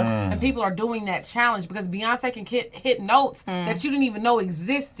sofa. And people are doing that challenge because Beyonce can hit notes that you didn't even know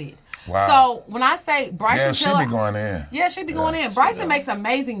existed. Wow. So when I say Bryson Tiller, she be going in. Yeah, she be going in. Bryson makes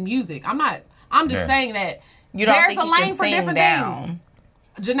amazing music. I'm just saying that you don't there's think a lane for different things.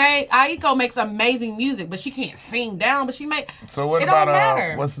 Janae Aiko makes amazing music, but she can't sing down. But she make. So what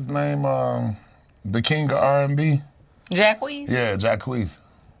about what's his name? The king of R&B. Jacquees? Yeah, Jacquees.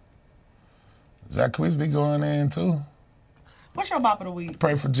 Jacquees be going in too. What's your bop of the week?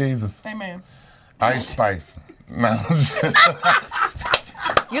 Pray for Jesus. Amen. Ice Spice. No.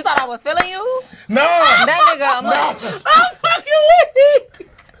 You thought I was feeling you? No. That nigga, I'm fucking with you.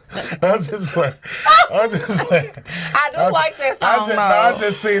 I'm just playing. I do like that song, I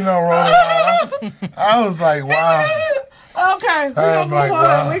just seen them rolling around. I was like, wow. Okay, we gonna move on.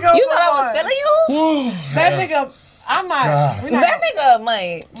 Wow. You thought I was feeling you? That nigga, I'm not. That nigga,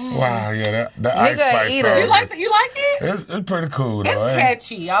 mate. Wow, yeah, that Ice Spice eater. You like it? It's pretty cool, though. It's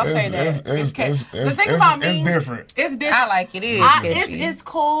catchy. I'll say that. It's catchy. The thing about me, it's different. It's different. I like it. It's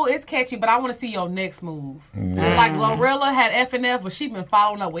cool. It's catchy, but I want to see your next move. Yeah. Like Glorilla had F&F, but she been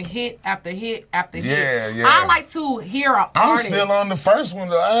following up with hit after hit after hit. Yeah. I like to hear an I'm artist. still on the first one,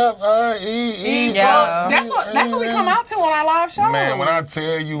 the F-I-E-E. Yeah. That's what we come out to on our live show. Man, when I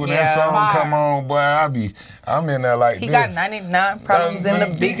tell you when that song come on, boy, I'm in there like he this. got 99 problems in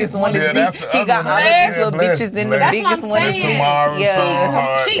the biggest one. Yeah, he got all these little bitches in the biggest one. Tomorrow,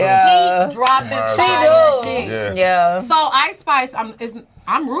 she keep dropping. She do. Yeah. So Ice Spice,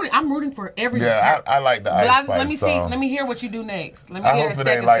 I'm rooting for everything. Yeah, I like the Ice Spice song. Let me hear what you do next. Let me I hear hope the it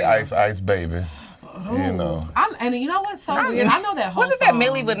second ain't like single. Ice Baby. You know. And you know what's so weird? I know that whole Wasn't that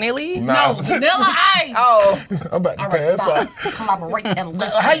Milli Vanilli? No, Vanilla Ice. Oh. I'm about to pass stop. Collaborate and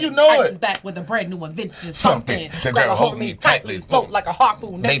listen. How you know Ice it? is back with a brand new invention. Something. The girl hold me tightly. Float like a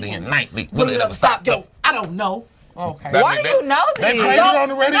harpoon. Daily and nightly. Will it ever stop? Yo, I don't know. Okay. Why do you know this? They played it on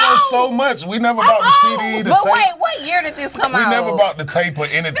the radio so much. We never bought the CD. But wait, what year did this come out? We never bought the tape or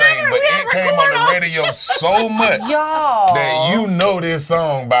anything, but it came on the radio so much that you know this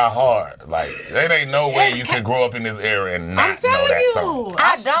song by heart. Like, there ain't no way you can grow up in this era and not know that song.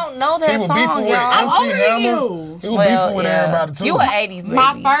 I don't know that song, y'all. I'm older than you. He was beefing with everybody, too. You an 80s baby.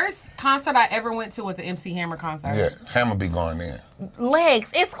 My first concert I ever went to was the MC Hammer concert. Yeah, Hammer be going in.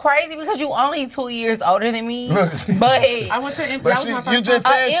 Legs, it's crazy because you only 2 years older than me. But I went to that was my first you just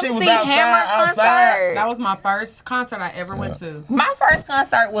said she was outside. That was my first concert I ever went to. My first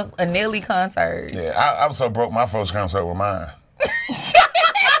concert was a Nelly concert. Yeah, I was so broke. My first concert was mine.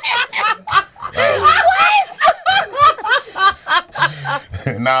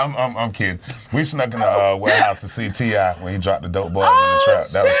 Nah, I'm kidding. We snuck in the warehouse to see T.I. when he dropped the dope boys in the trap.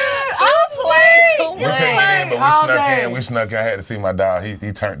 That was, we couldn't get in, but we snuck in. I had to see my dog.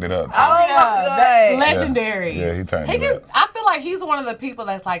 He turned it up too. Oh my God. Legendary. Yeah, he turned it up. I feel like he's one of the people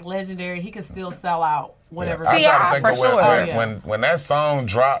that's like legendary. He can still sell out whatever. Yeah. I try to think of sure. when that song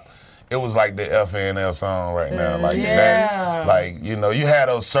dropped, it was like the FNL song right now. Like that, like, you know, you had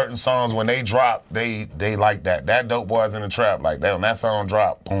those certain songs when they drop, they like that. That Dope Boys in the Trap, like that when that song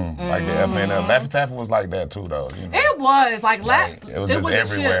dropped, boom, like the FNL. Laffy Taffy was like that too, though. You know? It was like it was just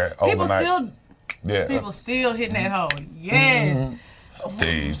everywhere overnight. People still hitting that hole. Yes.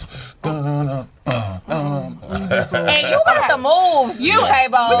 Days. And you got the moves,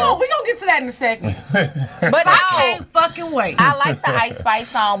 Fabo. We're going to get to that in a second. But I can't fucking wait. I like the Ice Spice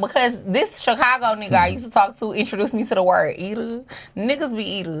song because this Chicago nigga I used to talk to introduced me to the word eater. Niggas be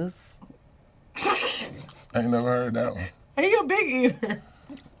eaters. I ain't never heard that one. He a big eater.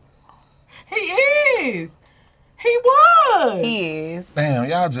 He is. He was. He is. Damn,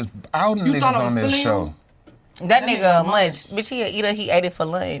 y'all just outing niggas on this show. That nigga much. Bitch, he an eater. He ate it for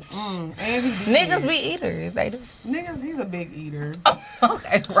lunch. And Niggas be eaters. They do. Niggas, he's a big eater.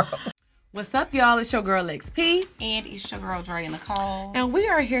 Okay, bro. What's up, y'all? It's your girl, XP. And it's your girl, Dre and Nicole. And we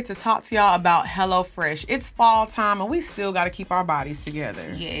are here to talk to y'all about HelloFresh. It's fall time, and we still got to keep our bodies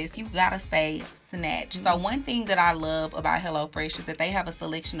together. Yes, you got to stay snatched. So one thing that I love about HelloFresh is that they have a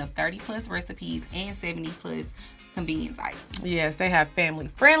selection of 30-plus recipes and 70-plus convenience items. Yes, they have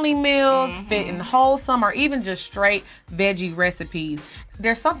family-friendly meals, fit and wholesome, or even just straight veggie recipes.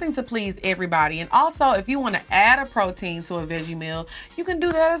 There's something to please everybody. And also, if you want to add a protein to a veggie meal, you can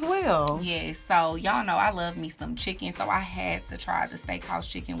do that as well. Yes, so y'all know I love me some chicken, so I had to try the steakhouse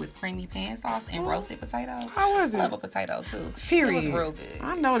chicken with creamy pan sauce and roasted potatoes. How was it? I love a potato, too. Period. It was real good.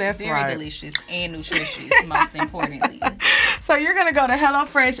 I know that's Very right. Very delicious and nutritious, most importantly. So you're going to go to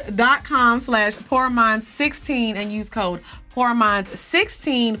HelloFresh.com/PoorMinds16 and use code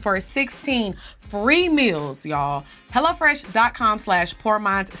PoorMinds16 for 16 free meals, y'all.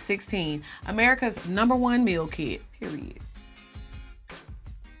 HelloFresh.com/PoorMinds16. America's #1 meal kit, period.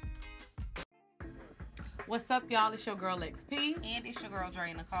 What's up, y'all? It's your girl, XP. And it's your girl,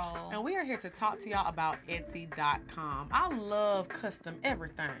 Dre Nicole. And we are here to talk to y'all about Etsy.com. I love custom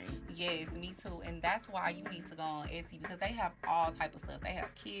everything. Yes, me too. And that's why you need to go on Etsy because they have all type of stuff. They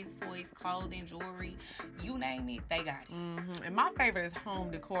have kids, toys, clothing, jewelry. You name it, they got it. And my favorite is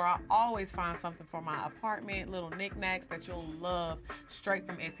home decor. I always find something for my apartment, little knickknacks that you'll love straight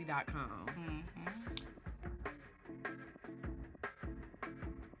from Etsy.com.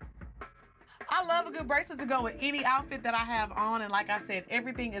 I love a good bracelet to go with any outfit that I have on. And like I said,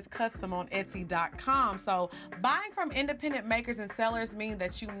 everything is custom on Etsy.com. So buying from independent makers and sellers means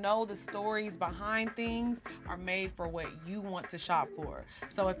that you know the stories behind things are made for what you want to shop for.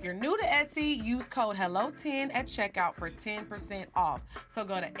 So if you're new to Etsy, use code HELLO10 at checkout for 10% off. So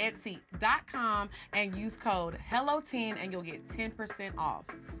go to Etsy.com and use code HELLO10 and you'll get 10% off.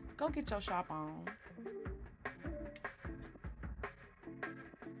 Go get your shop on.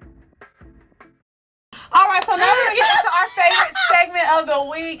 All right, so now we're going to get into our favorite segment of the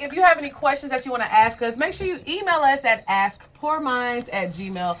week. If you have any questions that you want to ask us, make sure you email us at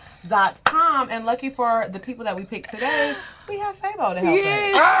askpoorminds@gmail.com. And lucky for the people that we picked today, we have Fabo to help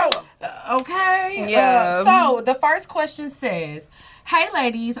us. Oh! Okay. Yeah. So the first question says, hey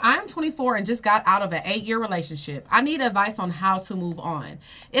ladies, I'm 24 and just got out of an 8-year relationship. I need advice on how to move on.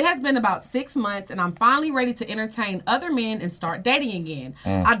 It has been about 6 months and I'm finally ready to entertain other men and start dating again.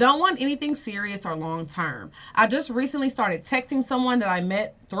 I don't want anything serious or long term. I just recently started texting someone that I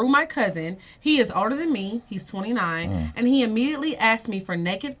met through my cousin. He is older than me, he's 29, and he immediately asked me for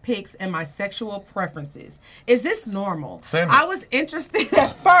naked pics and my sexual preferences. Is this normal? I was interested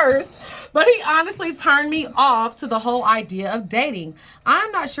at first, but he honestly turned me off to the whole idea of dating.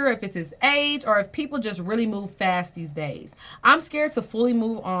 I'm not sure if it's his age or if people just really move fast these days. I'm scared to fully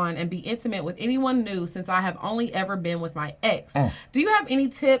move on and be intimate with anyone new since I have only ever been with my ex. Do you have any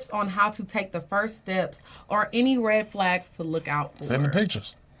tips on how to take the first steps or any red flags to look out for? Send the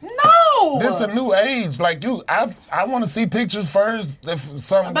pictures. No! This is a new age. Like I want to see pictures first. If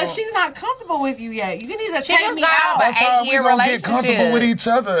something. But she's not comfortable with you yet. You need to She take just me got out. out That's how we 8-year gonna get comfortable relationship. with each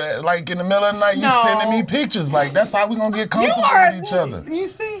other. Like in the middle of the night, you No. sending me pictures. Like that's how we gonna get comfortable with each other. You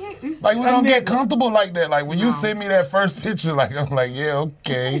see? Like we gonna get comfortable like that. Like when you send me that first picture, like I'm like, yeah,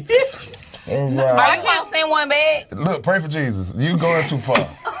 okay. All right. I can't send one back. Look, pray for Jesus. You going too far.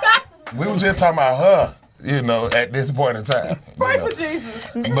 We were just talking about her, at this point in time. Pray for Jesus.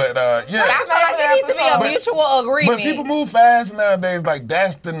 But yeah. I feel like it needs to be a mutual agreement. But people move fast nowadays. Like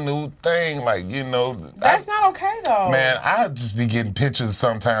that's the new thing. Like That's not okay though. Man, I just be getting pictures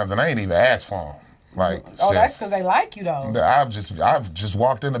sometimes, and I ain't even asked for them. Like, that's because they like you though. I've just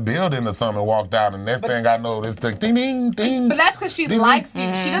walked in the building or something, and walked out, and next thing I know, this thing, ding, ding, ding. But that's because she likes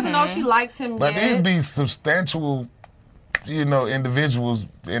you. She doesn't know she likes him But yet. these be substantial, individuals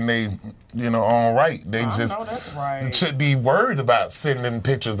in they, own right. They just know that's right. should be worried about sending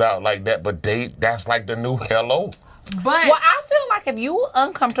pictures out like that. But that's like the new hello. But Well, I feel like if you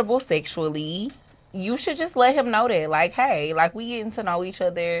uncomfortable sexually, you should just let him know that. Like, hey, like we getting to know each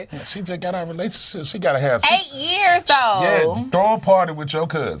other. She just got our relationship. She got to have 8 years though. Yeah, throw a party with your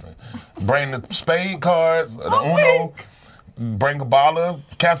cousin. Bring the spade cards, the Uno. Bring a bottle of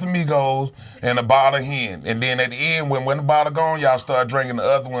Casamigos and a bottle of hen. And then at the end, when the bottle gone, y'all start drinking the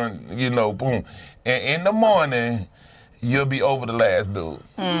other one, boom. And in the morning, you'll be over the last dude.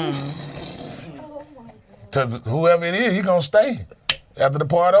 Because whoever it is, he going to stay after the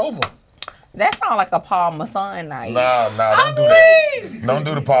party over. That sounds like a Paul Masson night. No, don't do that. Don't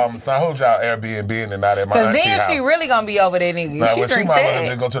do the Paul Masson. I hope y'all Airbnb and not at my auntie house. Because then she really gonna be over there, nigga. Nah, she she might want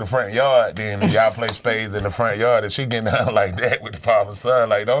to go to the front yard then. Y'all play spades in the front yard and she getting down like that with the Paul Masson.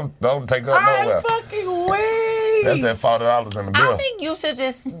 Like, don't take her nowhere. I'm fucking weak. That's that $40 in the bill. I think you should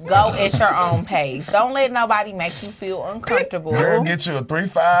just go at your own pace. Don't let nobody make you feel uncomfortable. Girl, get you a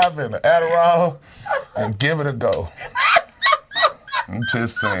 3-5 and an Adderall and give it a go. I'm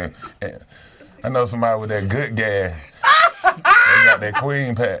just saying. I know somebody with that good gas. They got that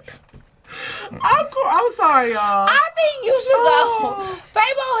queen pack. I'm sorry, y'all. I think you should go.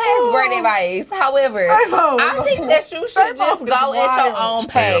 Fabo has great advice. However, I think that you should just go at your own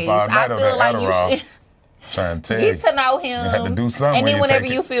pace. I feel like you should trying to get to know him. You have to do something. And then whenever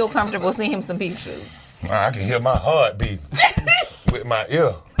you feel comfortable, send him some pictures. I can hear my heart beat with my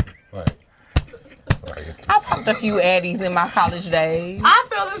ear. I popped a few Addies in my college days. I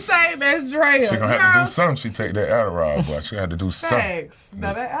feel the same as Drea. She gonna have to do something. She take that Adderall, but she had to do something. Thanks.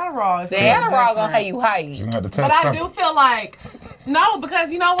 No, that Adderall is the Adderall gonna have you high. But I do feel like, no,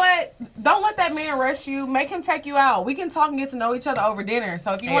 because you know what? Don't let that man rush you. Make him take you out. We can talk and get to know each other over dinner.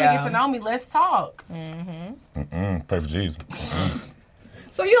 So if you want to get to know me, let's talk. Pray for Jesus.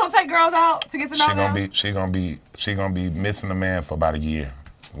 So you don't take girls out to get to know them? She gonna be missing a man for about a year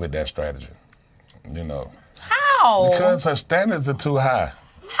with that strategy. You know. How? Because her standards are too high.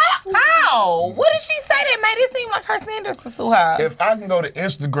 How? What did she say that made it seem like her standards were too high? If I can go to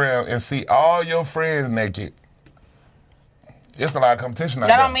Instagram and see all your friends naked, it's a lot of competition out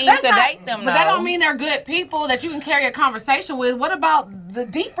there. That don't mean you can date them, But that don't mean they're good people that you can carry a conversation with. What about the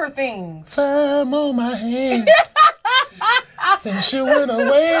deeper things? Time on my hands. Since you went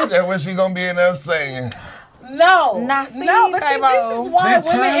away. That's what she gonna be in there saying. No, but see, this is why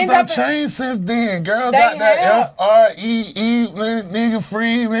women end up changed since then. Girls out there, F-R-E-E, nigga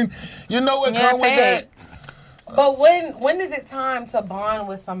free, you know what come with that. But when is it time to bond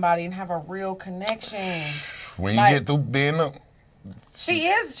with somebody and have a real connection? When you get through being a...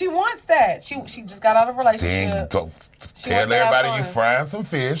 She wants that. She just got out of a relationship. Then tell everybody you frying some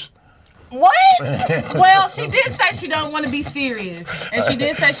fish. What? Well, she did say she don't want to be serious. And she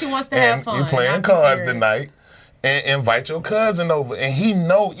did say she wants to have fun. You playing cards tonight. And invite your cousin over. And he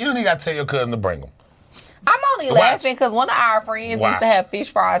know, you don't even got to tell your cousin to bring him. I'm only laughing because one of our friends used to have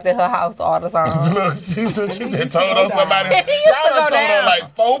fish fries at her house all the time. Look, she just told on somebody. Y'all done told on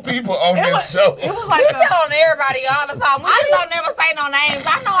like 4 people on this show. It was like we tell on everybody all the time. We just don't never say no names.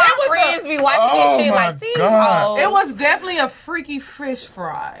 I know our friends be watching this shit like these hoes. It was definitely a freaky fish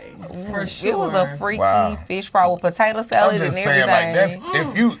fry. For sure. It was a freaky fish fry with potato salad and everything. Saying, like,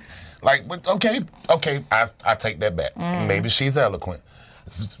 if you... Like, okay, I take that back. Maybe she's eloquent.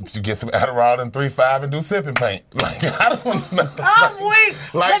 You get some Adderall and 3-5 and do sipping paint. Like, I don't know. I'm weak.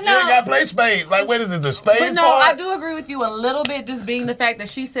 Like, you ain't got to play spades. Like, what is it, the spades But no, part? I do agree with you a little bit, just being the fact that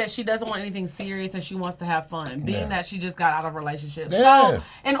she said she doesn't want anything serious and she wants to have fun. Being that she just got out of a relationship. Yeah. So,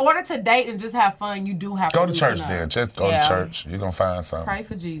 in order to date and just have fun, you do have to go to church up. then. Just go to church. You're going to find something. Pray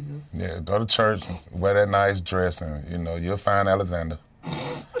for Jesus. Yeah, go to church, wear that nice dress, and, you'll find Alexander.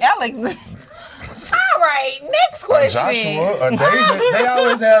 Alex. All right, next question. Joshua, David. They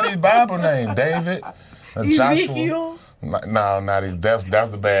always have these Bible names. David, Joshua. No, not these.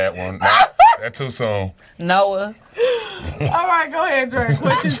 That's the bad one. That's too soon. Noah. All right, go ahead, Dre.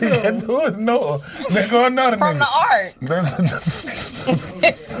 Question 2. Can't do it, Noah. There go another From nigga. the ark.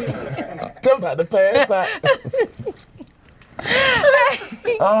 They're about to pass out.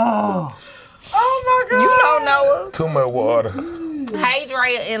 Oh my God. You know Noah. Too much water. Hey,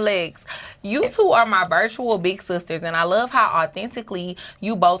 Drea and Lex. You two are my virtual big sisters, and I love how authentically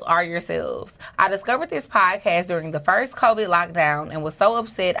you both are yourselves. I discovered this podcast during the first COVID lockdown and was so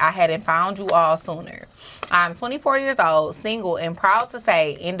upset I hadn't found you all sooner. I'm 24 years old, single, and proud to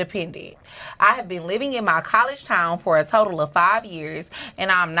say independent. I have been living in my college town for a total of 5 years,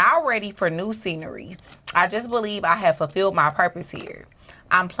 and I'm now ready for new scenery. I just believe I have fulfilled my purpose here.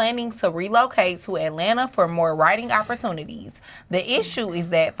 I'm planning to relocate to Atlanta for more writing opportunities. The issue is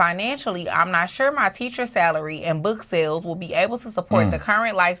that financially, I'm not sure my teacher salary and book sales will be able to support the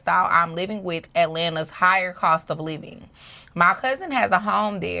current lifestyle I'm living with Atlanta's higher cost of living. My cousin has a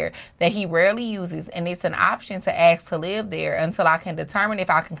home there that he rarely uses, and it's an option to ask to live there until I can determine if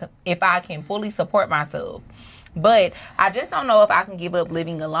I can fully support myself. But I just don't know if I can give up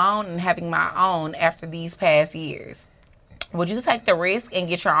living alone and having my own after these past years. Would you take the risk and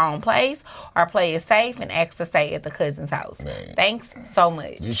get your own place, or play it safe and ask to stay at the cousin's house? Man. Thanks so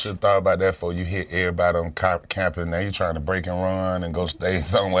much. You should have thought about that before you hit everybody on camping. Now you trying to break and run and go stay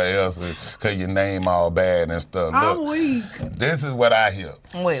somewhere else because your name all bad and stuff. I'm weak. This is what I hear.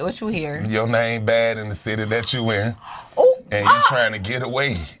 Wait, what you hear? Your name bad in the city that you in. Ooh. And you trying to get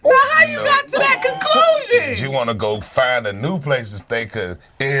away. Now how you got to that conclusion? You want to go find a new place to stay because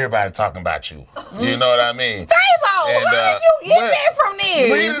everybody talking about you. You know what I mean? Fabo, how did you get that from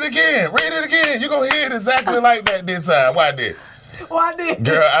this? Read it again. Read it again. You're going to hear it exactly like that this time. Why did? Why did?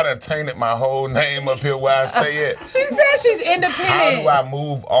 Girl, I done tainted my whole name up here where I stay at. She said she's independent. How do I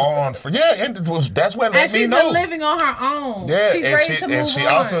move on? That's what let me know. And she's been living on her own. Yeah, she's ready to move on. And she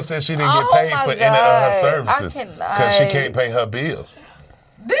also said she didn't get paid for any of her services because she can't pay her bills.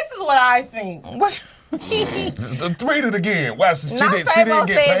 This is what I think. Read it again. Watch. She didn't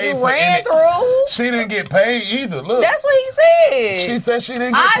get paid for any. She didn't get paid either. Look. That's what he said. She said she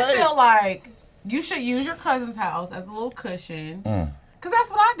didn't get paid. I feel like you should use your cousin's house as a little cushion. Because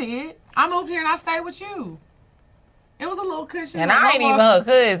that's what I did. I moved here and I stayed with you. It was a little cushion. And I ain't even her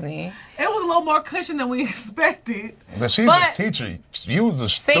cousin. It was a little more cushion than we expected. But she's a teacher. You was a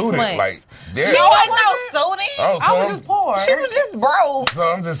student. Like, she wasn't no student. Oh, so I was just poor. She was just broke. So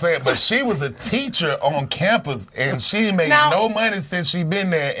I'm just saying, but she was a teacher on campus, and she made no money since she been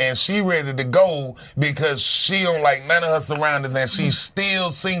there, and she ready to go because she don't like none of her surroundings, and she's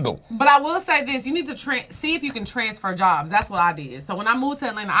still single. But I will say this: you need to see if you can transfer jobs. That's what I did. So when I moved to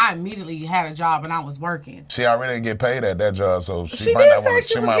Atlanta, I immediately had a job and I was working. She already didn't get paid at that job, so she might want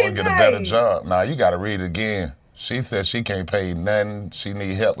to get a better job. Nah, you got to read it again. She said she can't pay nothing. She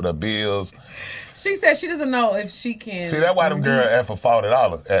need help with her bills. She said she doesn't know if she can. See, that's why them girls asked for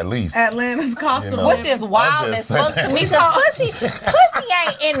 $40 at least. Atlanta's cost of living. Which is wild as fuck to me. Pussy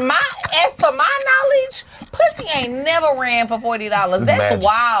ain't as to my knowledge, pussy ain't never ran for $40. That's magic.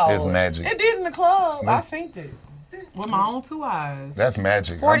 Wild. It's magic. It did in the club. I seen it. With my own 2 eyes. That's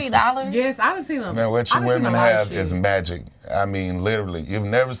magic. $40? Yes, I done seen them. Man, what you women have is magic. I mean, literally. You've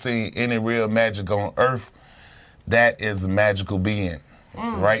never seen any real magic on earth. That is a magical being.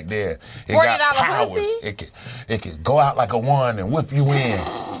 Right there. It $40 got powers. pussy? It can go out like a wand and whip you in.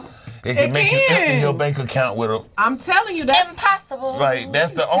 It can make you empty your bank account with a... I'm telling you, that's impossible. Like,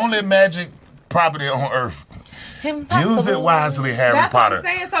 that's the only magic property on earth. Impossible. Use it wisely, Harry Potter. That's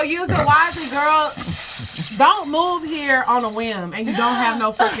what I'm saying. So use it wisely, girl. Don't move here on a whim and you don't have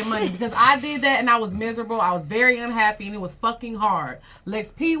no fucking money. Because I did that and I was miserable. I was very unhappy and it was fucking hard. Lex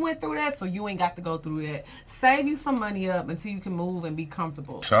P went through that, so you ain't got to go through that. Save you some money up until you can move and be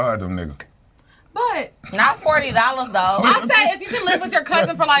comfortable. Charge them niggas. But not $40 though. I say if you can live with your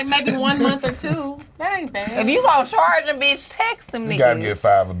cousin for like maybe 1 month or 2, that ain't bad. If you gonna charge them, bitch, text them niggas. You gotta get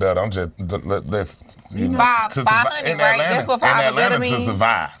 5 or better. I'm just listen. You know, 500, right? That's what 5 or better means. To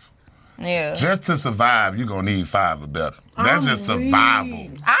survive. Yeah. Just to survive, you're gonna need 5 or better. That's just survival.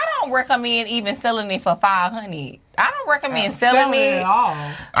 I don't recommend even selling it for $500. I don't recommend selling it at all.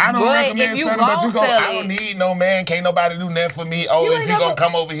 I don't recommend selling it, but you go, I don't it. need no man. Can't nobody do nothing for me. Oh, if you gonna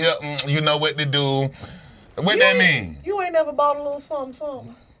come over here, you know what to do. What that mean? You ain't never bought a little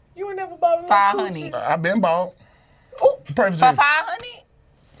something. You ain't never bought a little $500. I've been bought. Oh, perfect. For $500?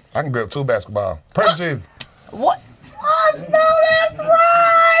 I can grab 2 basketballs. Perfect cheese. What? I know that's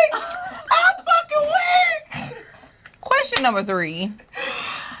right. I'm fucking weak. Question number 3.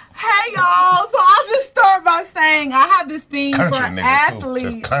 Hey y'all, so I'll just start by saying I have this thing country for nigga athletes.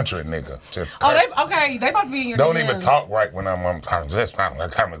 Too. Just country nigga. Just they about to be in your Don't DMs. even talk right when I'm talking. Just talking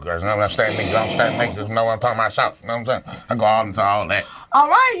girls. You know what I'm saying? Niggas know what I'm talking about. Shout. You know what I'm saying? I go all into all that. All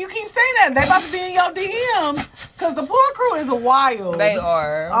right, you keep saying that. They about to be in your DMs because the poor crew is a wild. They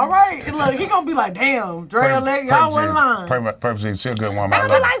are. All right, look, he gonna be like, damn, Dre, y'all wasn't lying. Perfect. She a good woman. I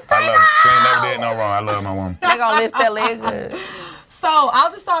love her. I love her. She ain't never did no wrong. I love my woman. They gonna lift that leg up. So I'll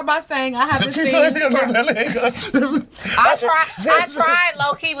just start by saying I have this thing. I tried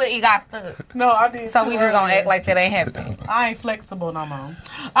low key, but it got stuck. No, I didn't. So we just gonna act like that ain't happening. I ain't flexible no more.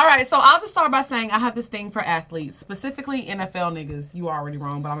 All right, so I'll just start by saying I have this thing for athletes, specifically NFL niggas. You are already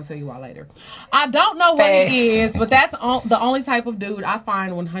wrong, but I'm gonna tell you why later. I don't know what it is, but that's the only type of dude I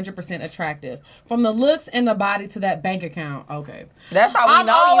find 100% attractive. From the looks and the body to that bank account. Okay, that's how we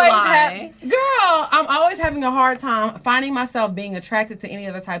know you lying. Girl, I'm always having a hard time finding myself being attracted attracted to any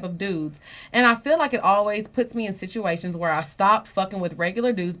other type of dudes. And I feel like it always puts me in situations where I stop fucking with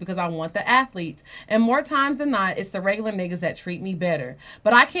regular dudes because I want the athletes. And more times than not, it's the regular niggas that treat me better.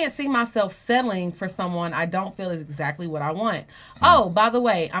 But I can't see myself settling for someone I don't feel is exactly what I want. Oh, by the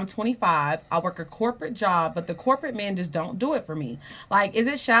way, I'm 25. I work a corporate job, but the corporate men just don't do it for me. Like, is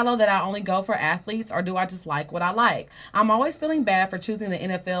it shallow that I only go for athletes, or do I just like what I like? I'm always feeling bad for choosing the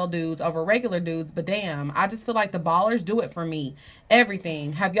NFL dudes over regular dudes, but damn, I just feel like the ballers do it for me.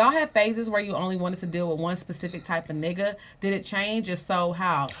 Everything. Have y'all had phases where you only wanted to deal with one specific type of nigga? Did it change? If so,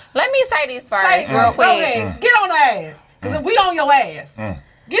 how? Let me say this first, real quick. Get on the ass. Because if we on your ass,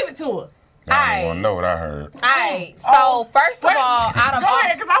 give it to her. I don't want to know what I heard. All right. So, first of all, out of go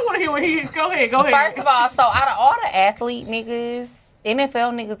ahead, because I want to hear what he... Go ahead. First of all, so out of all the athlete niggas,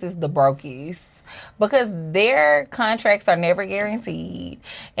 NFL niggas is the brokiest. Because their contracts are never guaranteed.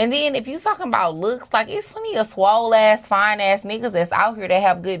 And then if you talking about looks, like, it's plenty of swole-ass, fine-ass niggas that's out here that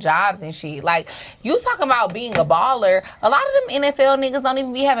have good jobs and shit. Like, you talking about being a baller, a lot of them NFL niggas don't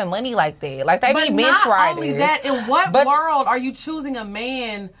even be having money like that. Like, they be bench riders. But not only that, in what world are you choosing a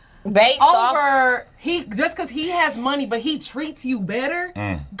man based over just because he has money, but he treats you better?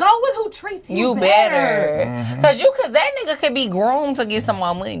 Go with who treats you better. Because that nigga could be groomed to get some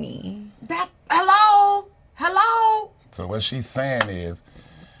more money. Hello. So what she's saying is,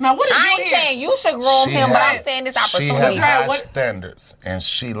 now what I ain't saying you should groom him, but I'm saying this opportunity. She has high standards, and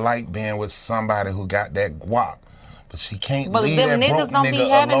she like being with somebody who got that guap. But she can't leave that broke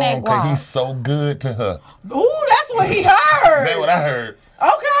nigga alone because he's so good to her. Ooh, that's what he heard. That's what I heard.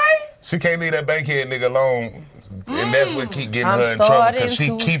 Okay. She can't leave that bankhead nigga alone. And that's what keep getting her in trouble, because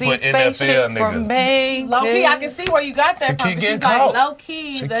she keep her NFL nigga. Low key, I can see where you got that from. She keep like, low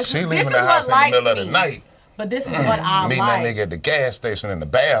key. She leaving the house in the middle of the night. But this is what I meeting like. Meeting that nigga at the gas station in the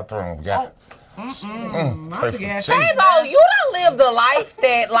bathroom. Fabo, you don't live the life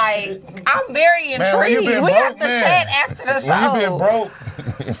that, like, I'm very intrigued. We have to chat after the show. When you been broke,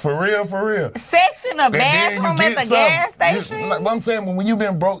 for real. Sex in the bathroom at the gas station? Like what I'm saying, when you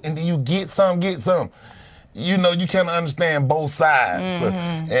been broke and then you get some. You know, you can't understand both sides.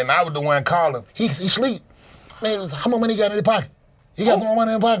 And I was the one calling. He sleep. Man, how much money he got in his pocket? He got some more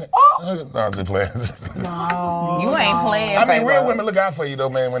money in his pocket. No, I'm just playing. No, you ain't playing. I mean, real women look out for you, though,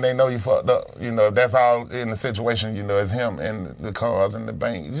 man, when they know you fucked up. You know, that's all in the situation, you know, it's him and the cars and the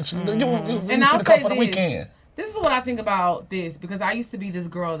bank. You see the car for the weekend. This is what I think about this, because I used to be this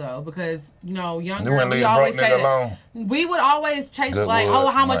girl, though, because, you know, younger, we always say that we would always chase, like,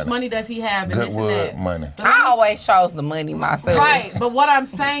 how much money does he have, and this and that. Money. I always chose the money myself. Right, but what I'm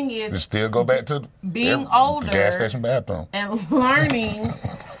saying is... You still go back to being older... The gas station bathroom. And learning...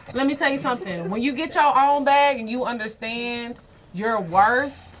 Let me tell you something. When you get your own bag and you understand your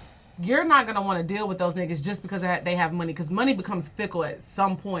worth, you're not going to want to deal with those niggas just because they have money, because money becomes fickle at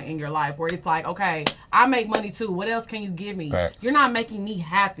some point in your life where it's like, okay, I make money too. What else can you give me? Facts. You're not making me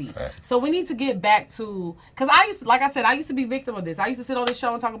happy. Facts. So we need to get back to, because I used to be victim of this. I used to sit on this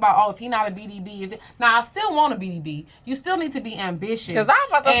show and talk about, if he not a BDB. Now, I still want a BDB. You still need to be ambitious. Because I'm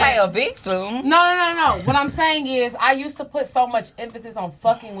about to say a victim. No. What I'm saying is, I used to put so much emphasis on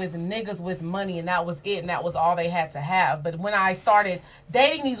fucking with niggas with money, and that was it, and that was all they had to have. But when I started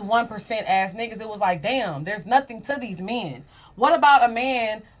dating these 1% ass niggas, it was like, damn, there's nothing to these men. What about a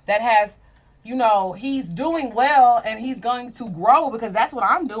man that has, you know, he's doing well and he's going to grow, because that's what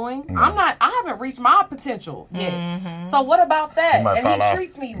I'm doing. I haven't reached my potential yet. So what about that? And he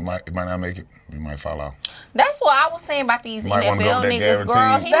treats me. You might not make it. You might fall off. That's what I was saying about these NFL niggas,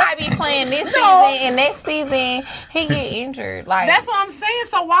 girl. He might be playing this season, and next season he get injured. Like, that's what I'm saying.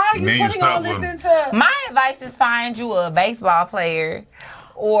 So why are you putting all this into... My advice is find you a baseball player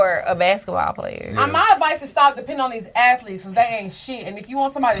or a basketball player. My advice is stop depending on these athletes, because they ain't shit. And if you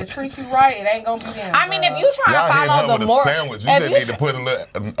want somebody to treat you right, it ain't gonna be them. I mean, if you trying to follow the moral... sandwich. You just need to put an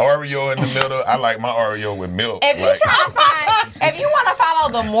Oreo in the middle. I like my Oreo with milk. If you if you want to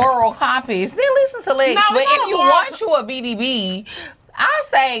follow the moral compass, then listen to Lex. But if you want you a BDB, I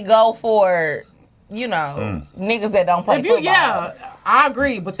say go for, you know, niggas that don't play football. Yeah, I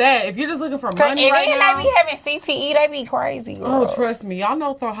agree. But that, if you're just looking for money right now... they be having CTE, they be crazy, girl. Oh, trust me. Y'all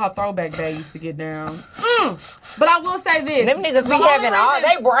know how Throwback Day used to get down. But I will say this. Them niggas be having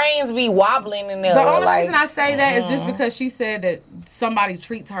their brains be wobbling in there. The only reason I say that is just because she said that somebody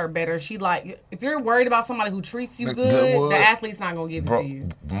treats her better. She like, if you're worried about somebody who treats you good, the athlete's not going to give it to you.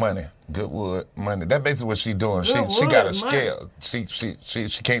 Money. Goodwood money. That's basically what she doing. She got a scale. She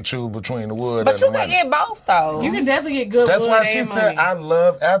can't choose between the wood and the money. But you can get both, though. You can definitely get good wood and money. That's why she said, I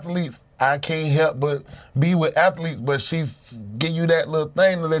love athletes. I can't help but be with athletes, but she's give you that little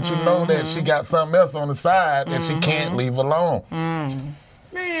thing to let you know that she got something else on the side that she can't leave alone.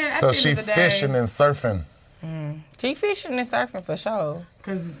 Man, so she fishing and surfing. She fishing and surfing for sure.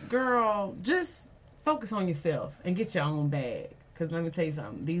 Because, girl, just focus on yourself and get your own bag. Because let me tell you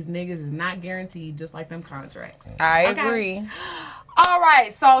something. These niggas is not guaranteed just like them contracts. I agree. All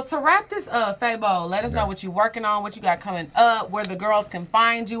right. So, to wrap this up, Fabo, let us know what you're working on, what you got coming up, where the girls can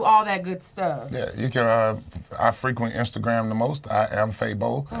find you, all that good stuff. Yeah, you can. I frequent Instagram the most. I am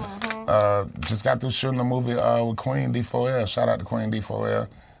Fabo. Just got through shooting a movie with Queen D4L. Shout out to Queen D4L.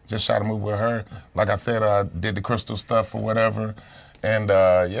 Just shot a movie with her. Like I said, I did the crystal stuff or whatever. And,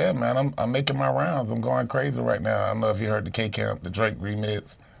 yeah, man, I'm making my rounds. I'm going crazy right now. I don't know if you heard the K-Camp, the Drake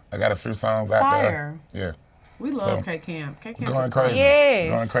remix. I got a few songs out there. Yeah. We love K-Camp. K-Camp going crazy.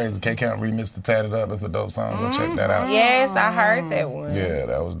 Yes. Going crazy. K-Camp remixed the Tatted Up. It's a dope song. Go check that out. Yes, I heard that one. Yeah,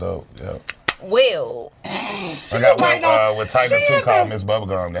 that was dope. Yeah. Will. I got one with Tiger 2 called Miss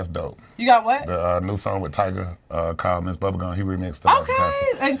Bubblegum. That's dope. You got what? The new song with Tiger called Miss Bubblegum. He remixed it.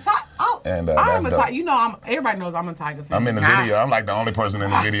 Okay. And I'm a Tiger. You know, everybody knows I'm a Tiger fan. I'm in the video. I'm like the only person in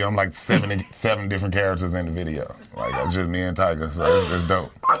the video. I'm like 7 different characters in the video. Like, it's just me and Tiger. So it's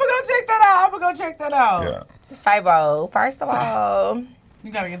dope. I'm going to go check that out. Yeah. Fabo, first of all...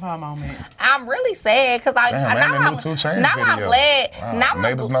 You gotta give her a moment. I'm really sad because I'm glad. Wow. Now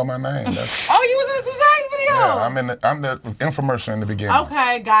neighbors know my name. Oh, you was in the 2 Chainz video? Yeah, I'm the infomercial in the beginning.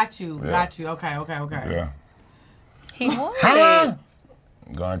 Okay, got you. Yeah. Okay. Yeah. He was.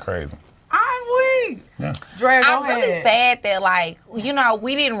 Going crazy. I'm weak. Yeah. Dre, I'm really sad that, like, you know,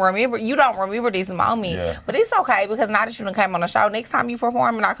 we didn't remember. You don't remember this moment. Yeah. But it's okay because now that you done came on the show, next time you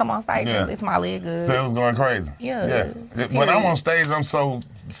perform and I come on stage, it's my leg good. So it was going crazy. Yeah. When I'm on stage, I'm so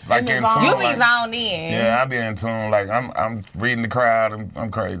like in tune. You be zoned in. Yeah, I be in tune. Like I'm reading the crowd.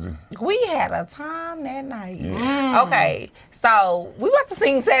 I'm crazy. We had a time that night. Yeah. Okay, so we about to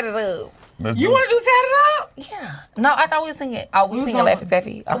sing "Set It Up." You want to do Set It Up? Yeah. No, I thought we were singing. Oh, we singing Laffy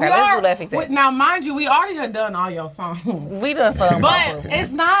Taffy. Okay, let's do Laffy Taffy. Now, mind you, we already have done all your songs. We done some. But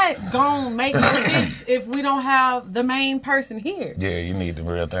it's not going to make no sense if we don't have the main person here. Yeah, you need the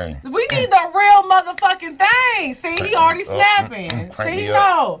real thing. We need the real motherfucking thing. See, he already snapping. See, he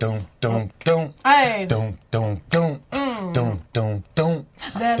know. Dum. Hey. Dum. Dum.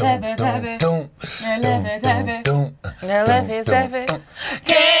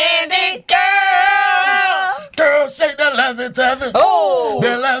 Candy girl. Girl, shake that Laffy Taffy. Oh.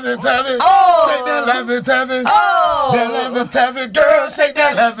 That Laffy Taffy. Oh. Shake that Laffy Taffy. Oh. That Laffy Taffy. Girl, shake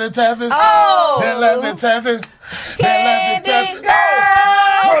that Laffy Taffy. Oh. That Laffy Taffy. Candy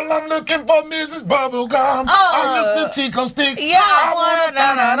girl. Well, I'm looking for Mrs. Bubblegum. I'm Mr. Chico Stick. Yeah, I wanna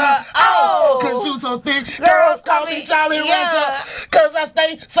know. Oh. Cause you so thick. Girls call me Jolly Rancher. Cause I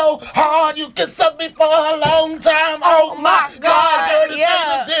stay so hard. You can suck me for a long time. Oh my God. Girl,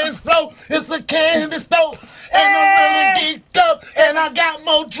 this dance flow. It's a candy store. And I'm really geeked up, and I got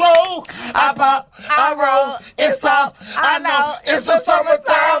more dro. I pop, I roll, it's up. I know it's the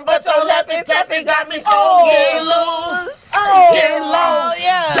summertime, but your Laffy Taffy got me get loose, get low,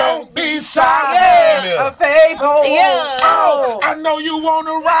 Don't be shy, a Fabo. Oh, I know you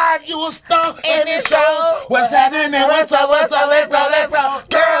wanna ride, you a stump in this show. What's happening? What's up? Let's go.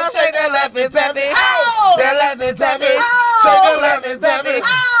 Girl, shake that Laffy Taffy. That Laffy Taffy. Shake that Laffy Taffy.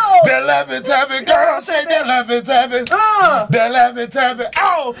 That Laffy Taffy. Girl, shake that Laffy Taffy. That Laffy Taffy.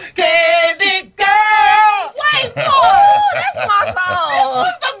 Oh, Candy girl. Wait, that's my song. This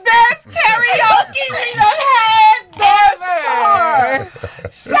was the best karaoke we done had ever.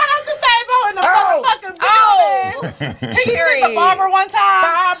 Shout out to Fabo in the motherfucking building. Can you sing the Barbara one time?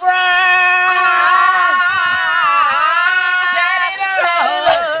 Barbara.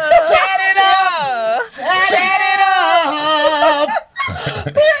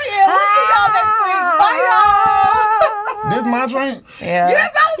 Period. We'll see y'all next week. Bye, y'all. This my drink? Yeah. You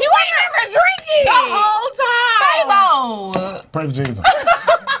ain't ever drinking the whole time. Fabo. Pray for Jesus.